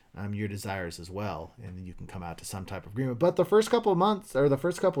your desires as well. And then you can come out to some type of agreement. But the first couple of months or the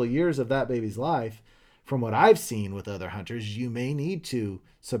first couple of years of that baby's life, from what I've seen with other hunters, you may need to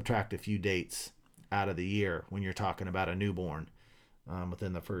subtract a few dates out of the year when you're talking about a newborn.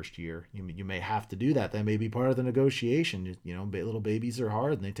 Within the first year, you may have to do that. That may be part of the negotiation. You know, little babies are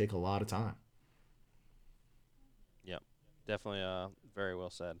hard and they take a lot of time. Yep, definitely. Very well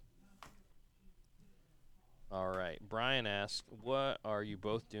said. All right, Brian asks, "What are you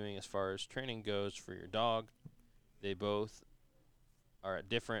both doing as far as training goes for your dog?" They both are at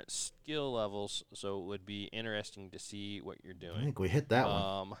different skill levels, so it would be interesting to see what you're doing. I think we hit that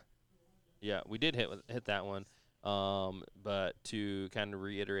one. Yeah, we did hit that one. But to kind of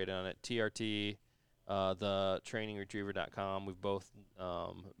reiterate on it, TRT, the trainingretriever.com, we've both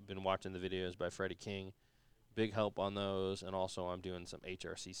been watching the videos by Freddie King. Big help on those, and also I'm doing some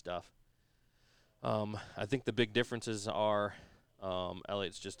HRC stuff. I think the big differences are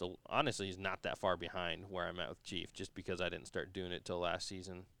Elliot's just, honestly, he's not that far behind where I'm at with Chief, just because I didn't start doing it till last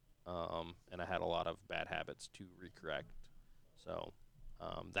season, and I had a lot of bad habits to recorrect. So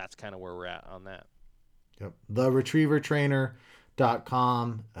that's kind of where we're at on that. Yep.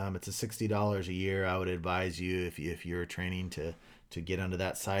 TheRetrieverTrainer.com. It's a $60 a year. I would advise you if you're training to get onto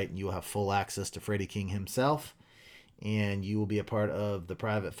that site, and you will have full access to Freddie King himself, and you will be a part of the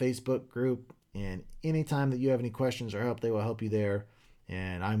private Facebook group. And anytime that you have any questions or help, they will help you there.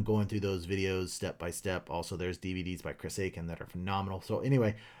 And I'm going through those videos step by step. Also, there's DVDs by Chris Aiken that are phenomenal. So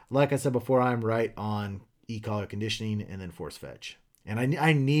anyway, like I said before, I'm right on e-collar conditioning and then force fetch. And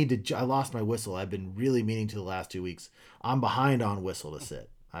I need to. I lost my whistle. I've been really meaning to the last 2 weeks. I'm behind on whistle to sit.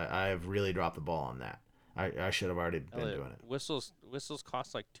 I have really dropped the ball on that. I should have already been doing it. Whistles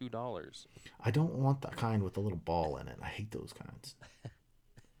cost like $2. I don't want that kind with a little ball in it. I hate those kinds.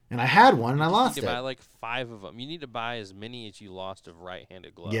 And I had one and I lost it. You need to buy like 5 of them. You need to buy as many as you lost of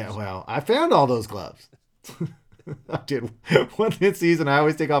right-handed gloves. Yeah, well, I found all those gloves. I did. One season, I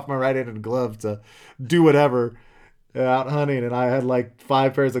always take off my right-handed glove to do whatever out hunting, and I had like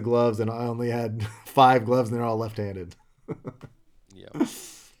 5 pairs of gloves, and I only had 5 gloves, and they're all left-handed. Yeah.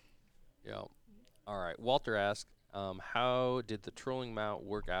 Yeah. All right. Walter asked, how did the trolling mount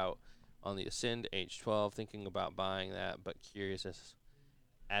work out on the Ascend H12? Thinking about buying that, but curious as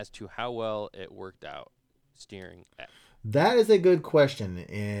to how well it worked out steering at. That is a good question,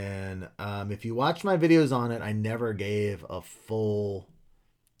 and if you watch my videos on it, I never gave a full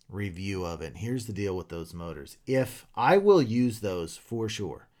review of it. Here's the deal with those motors. If I will use those for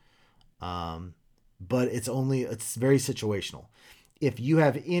sure, but it's very situational. If you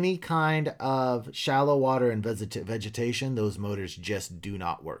have any kind of shallow water and vegetation, those motors just do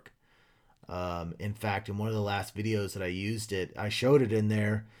not work. In fact, in one of the last videos that I used it, I showed it in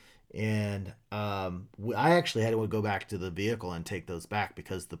there, and I actually had to go back to the vehicle and take those back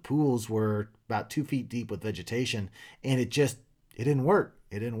because the pools were about 2 feet deep with vegetation, and it didn't work.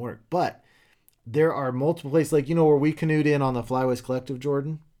 It didn't work. But there are multiple places, like, where we canoed in on the Flyways Collective,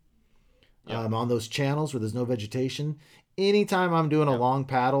 Jordan, on those channels where there's no vegetation. Anytime I'm doing a long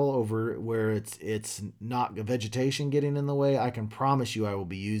paddle over where it's not vegetation getting in the way, I can promise you I will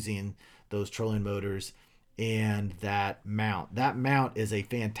be using those trolling motors and that mount. That mount is a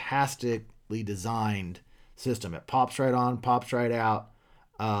fantastically designed system. It pops right on, pops right out.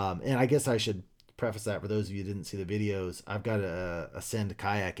 And I guess I should preface that for those of you who didn't see the videos. I've got a Ascend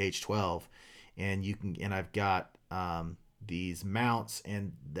Kayak H12, and I've got these mounts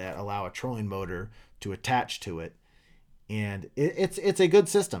and that allow a trolling motor to attach to it. And it's a good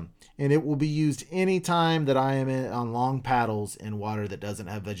system, and it will be used anytime that I am on long paddles in water that doesn't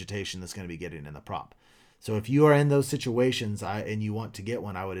have vegetation that's going to be getting in the prop. So if you are in those situations and you want to get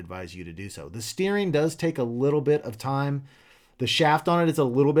one, I would advise you to do so. The steering does take a little bit of time. The shaft on it is a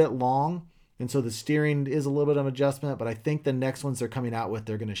little bit long, and so the steering is a little bit of adjustment, but I think the next ones they're coming out with,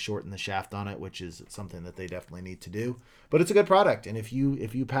 they're going to shorten the shaft on it, which is something that they definitely need to do. But it's a good product, and if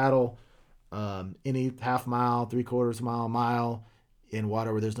you paddle any half mile, 3/4 mile in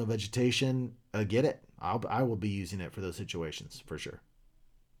water where there's no vegetation, get it. I will be using it for those situations for sure.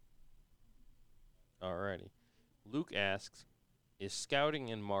 Alrighty. Luke asks, is scouting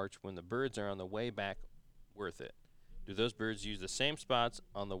in March when the birds are on the way back worth it? Do those birds use the same spots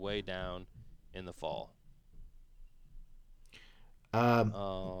on the way down in the fall? Do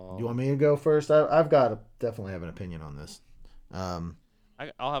you want me to go first? I've got definitely have an opinion on this.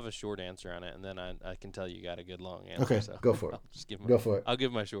 I'll have a short answer on it, and then I can tell you got a good long answer. Okay, So go for it. I'll just give Go for it. I'll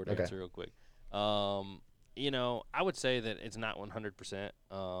give my short Okay. answer real quick. I would say that it's not 100%.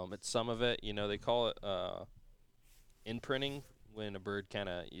 It's some of it. They call it imprinting when a bird kind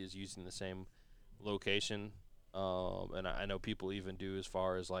of is using the same location. And I know people even do as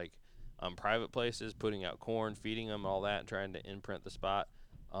far as like private places, putting out corn, feeding them, all that, and trying to imprint the spot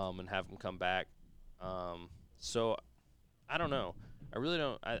and have them come back. So I don't know. I really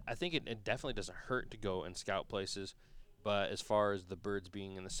don't. I think it definitely doesn't hurt to go and scout places. But as far as the birds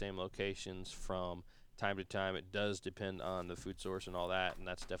being in the same locations from time to time, it does depend on the food source and all that, and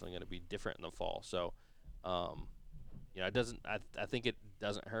that's definitely going to be different in the fall. So, it doesn't. I think it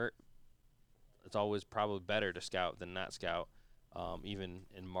doesn't hurt. It's always probably better to scout than not scout, even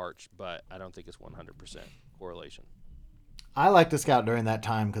in March. But I don't think it's 100% correlation. I like to scout during that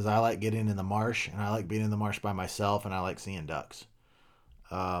time because I like getting in the marsh, and I like being in the marsh by myself, and I like seeing ducks.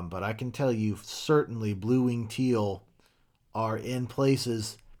 But I can tell you, certainly blue-winged teal are in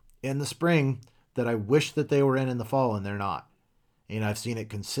places in the spring that I wish that they were in the fall, and they're not. And I've seen it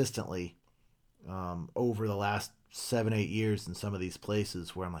consistently over the last 7-8 years in some of these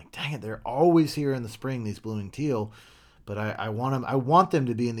places where I'm like, dang it, they're always here in the spring, these blue-winged teal, but I want them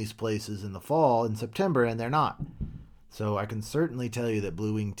to be in these places in the fall, in September, and they're not. So I can certainly tell you that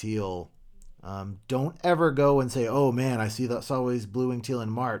blue-winged teal, don't ever go and say, oh man, I see that's always blue-winged teal in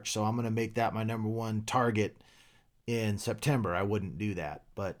March, so I'm going to make that my number one target in September. I wouldn't do that.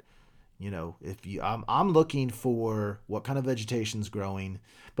 But I'm looking for what kind of vegetation's growing.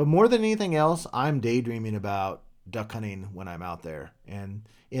 But more than anything else, I'm daydreaming about duck hunting when I'm out there. And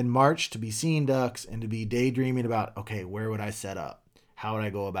in March, to be seeing ducks and to be daydreaming about, okay, where would I set up? How would I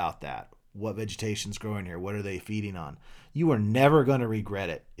go about that? What vegetation's growing here? What are they feeding on? You are never going to regret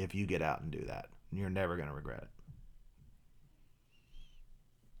it if you get out and do that. You're never going to regret it.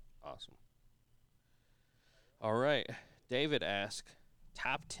 Awesome. All right. David asks,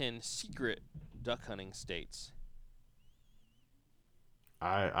 top 10 secret duck hunting states.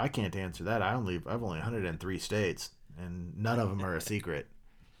 I can't answer that. I've only 103 states, and none of them are a secret.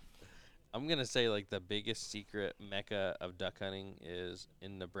 I'm going to say like the biggest secret mecca of duck hunting is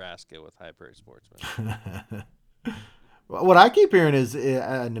in Nebraska with High Prairie Sportsman. What I keep hearing is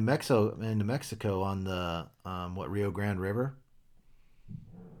New Mexico on the Rio Grande River.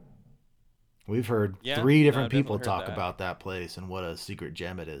 We've heard 3 different people talk about that place and what a secret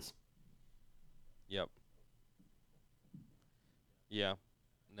gem it is. Yep. Yeah.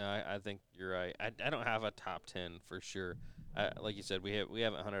 No, I think you're right. I don't have a top 10 for sure. Like you said, we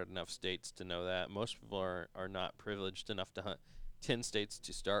haven't hunted enough states to know that. Most people are not privileged enough to hunt 10 states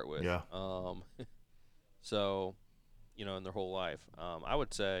to start with. Yeah. So, in their whole life, I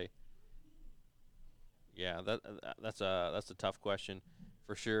would say, yeah, that's a tough question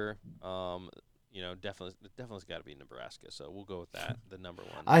for sure. Definitely's got to be Nebraska. So we'll go with that, the number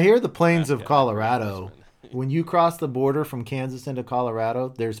one. I hear the plains of Colorado. When you cross the border from Kansas into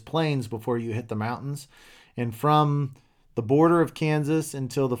Colorado, there's plains before you hit the mountains. And from the border of Kansas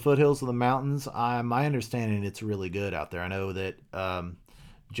until the foothills of the mountains, my understanding, it's really good out there. I know that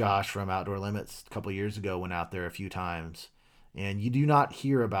Josh from Outdoor Limits a couple years ago went out there a few times. And you do not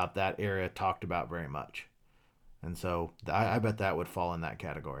hear about that area talked about very much. And so I bet that would fall in that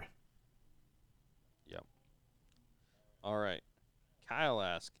category. Yep. All right. Kyle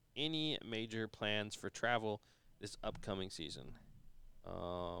asks, any major plans for travel this upcoming season?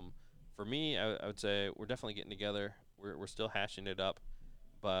 For me, I would say we're definitely getting together. We're still hashing it up,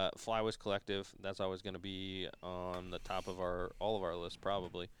 but Flywist Collective, that's always going to be on the top of all of our list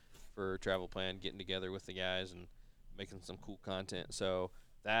probably for travel plan, getting together with the guys and making some cool content. So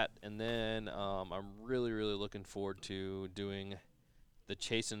that, and then I'm really, really looking forward to doing the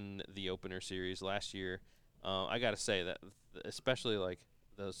Chasing the Opener series. Last year, I got to say that especially like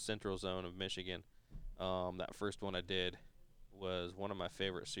the central zone of Michigan, that first one I did was one of my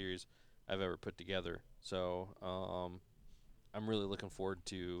favorite series I've ever put together. So I'm really looking forward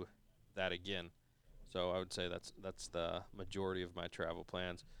to that again. So I would say that's the majority of my travel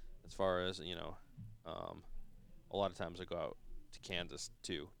plans. As far as a lot of times I go out to Kansas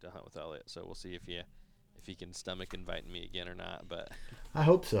too to hunt with Elliot. So we'll see if he can stomach inviting me again or not. But I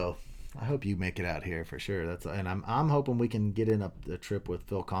hope so. I hope you make it out here for sure. And I'm hoping we can get in a trip with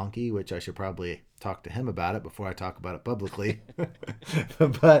Phil Conkey, which I should probably talk to him about it before I talk about it publicly.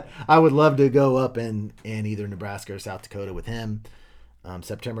 But I would love to go up in either Nebraska or South Dakota with him.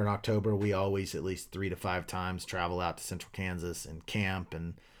 September and October, we always at least 3 to 5 times travel out to Central Kansas and camp,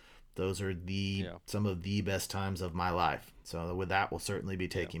 and those are some of the best times of my life. So with that will certainly be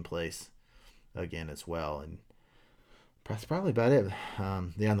taking place again as well. And That's probably about it.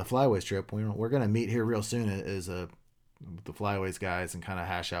 Yeah, on the Flyways trip, we're gonna meet here real soon as with the Flyways guys and kind of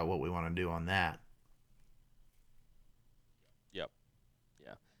hash out what we want to do on that. Yep.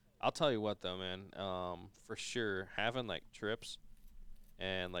 Yeah. I'll tell you what though, man. For sure, having like trips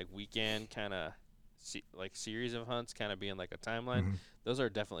and like weekend kind of like series of hunts, kind of being like a timeline. Mm-hmm. Those are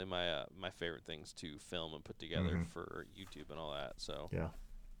definitely my favorite things to film and put together Mm-hmm. for YouTube and all that. So, Yeah.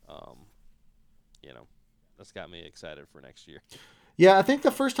 um, that's got me excited for next year. Yeah, I think the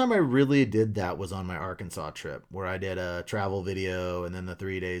first time I really did that was on my Arkansas trip, where I did a travel video and then the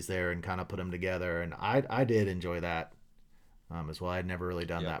 3 days there and kind of put them together, and I did enjoy that as well. I'd never really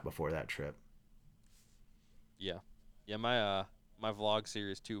done Yep. that before that trip. Yeah. Yeah. My vlog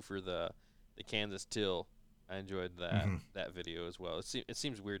series too for the Kansas Till. I enjoyed Mm-hmm. that video as well. It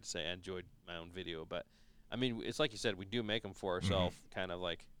seems weird to say I enjoyed my own video, but I mean it's like you said, we do make them for Mm-hmm. ourselves, kind of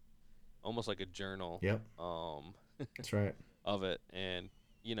like almost like a journal. Yep, Um, that's right. of it, and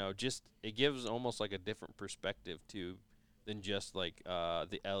just it gives almost like a different perspective to than just like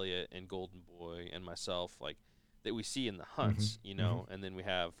the Elliot and Golden Boy and myself, like that we see in the Mm-hmm. hunts, Mm-hmm. and then we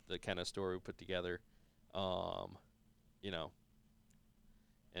have the kind of story we put together, um, you know,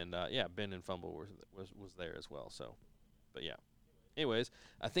 and yeah, Ben and Fumble was there as well. So, but yeah. Anyways,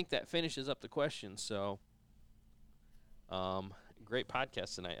 I think that finishes up the questions. So, um, great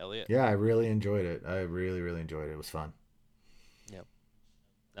podcast tonight, Elliot. Yeah, I really enjoyed it. I really, really enjoyed it. It was fun. Yep,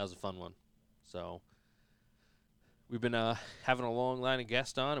 that was a fun one. So, we've been having a long line of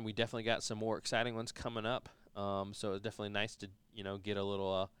guests on, and we definitely got some more exciting ones coming up. So it's definitely nice to get a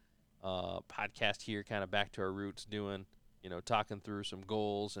little podcast here, kind of back to our roots, doing talking through some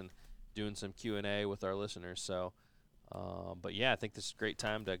goals and doing some Q&A with our listeners. So, but yeah, I think this is a great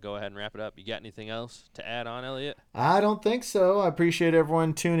time to go ahead and wrap it up. You got anything else to add on, Elliot? I don't think so. I appreciate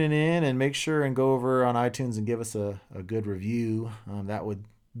everyone tuning in, and make sure and go over on iTunes and give us a good review. That would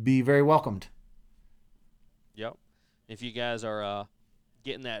be very welcomed. Yep. If you guys are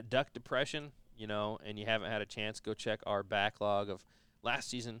getting that duck depression, and you haven't had a chance, go check our backlog of last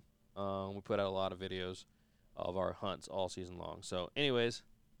season. We put out a lot of videos of our hunts all season long. So, anyways,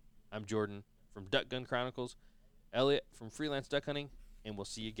 I'm Jordan from Duck Gun Chronicles, Elliot from Freelance Duck Hunting, and we'll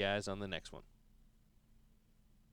see you guys on the next one.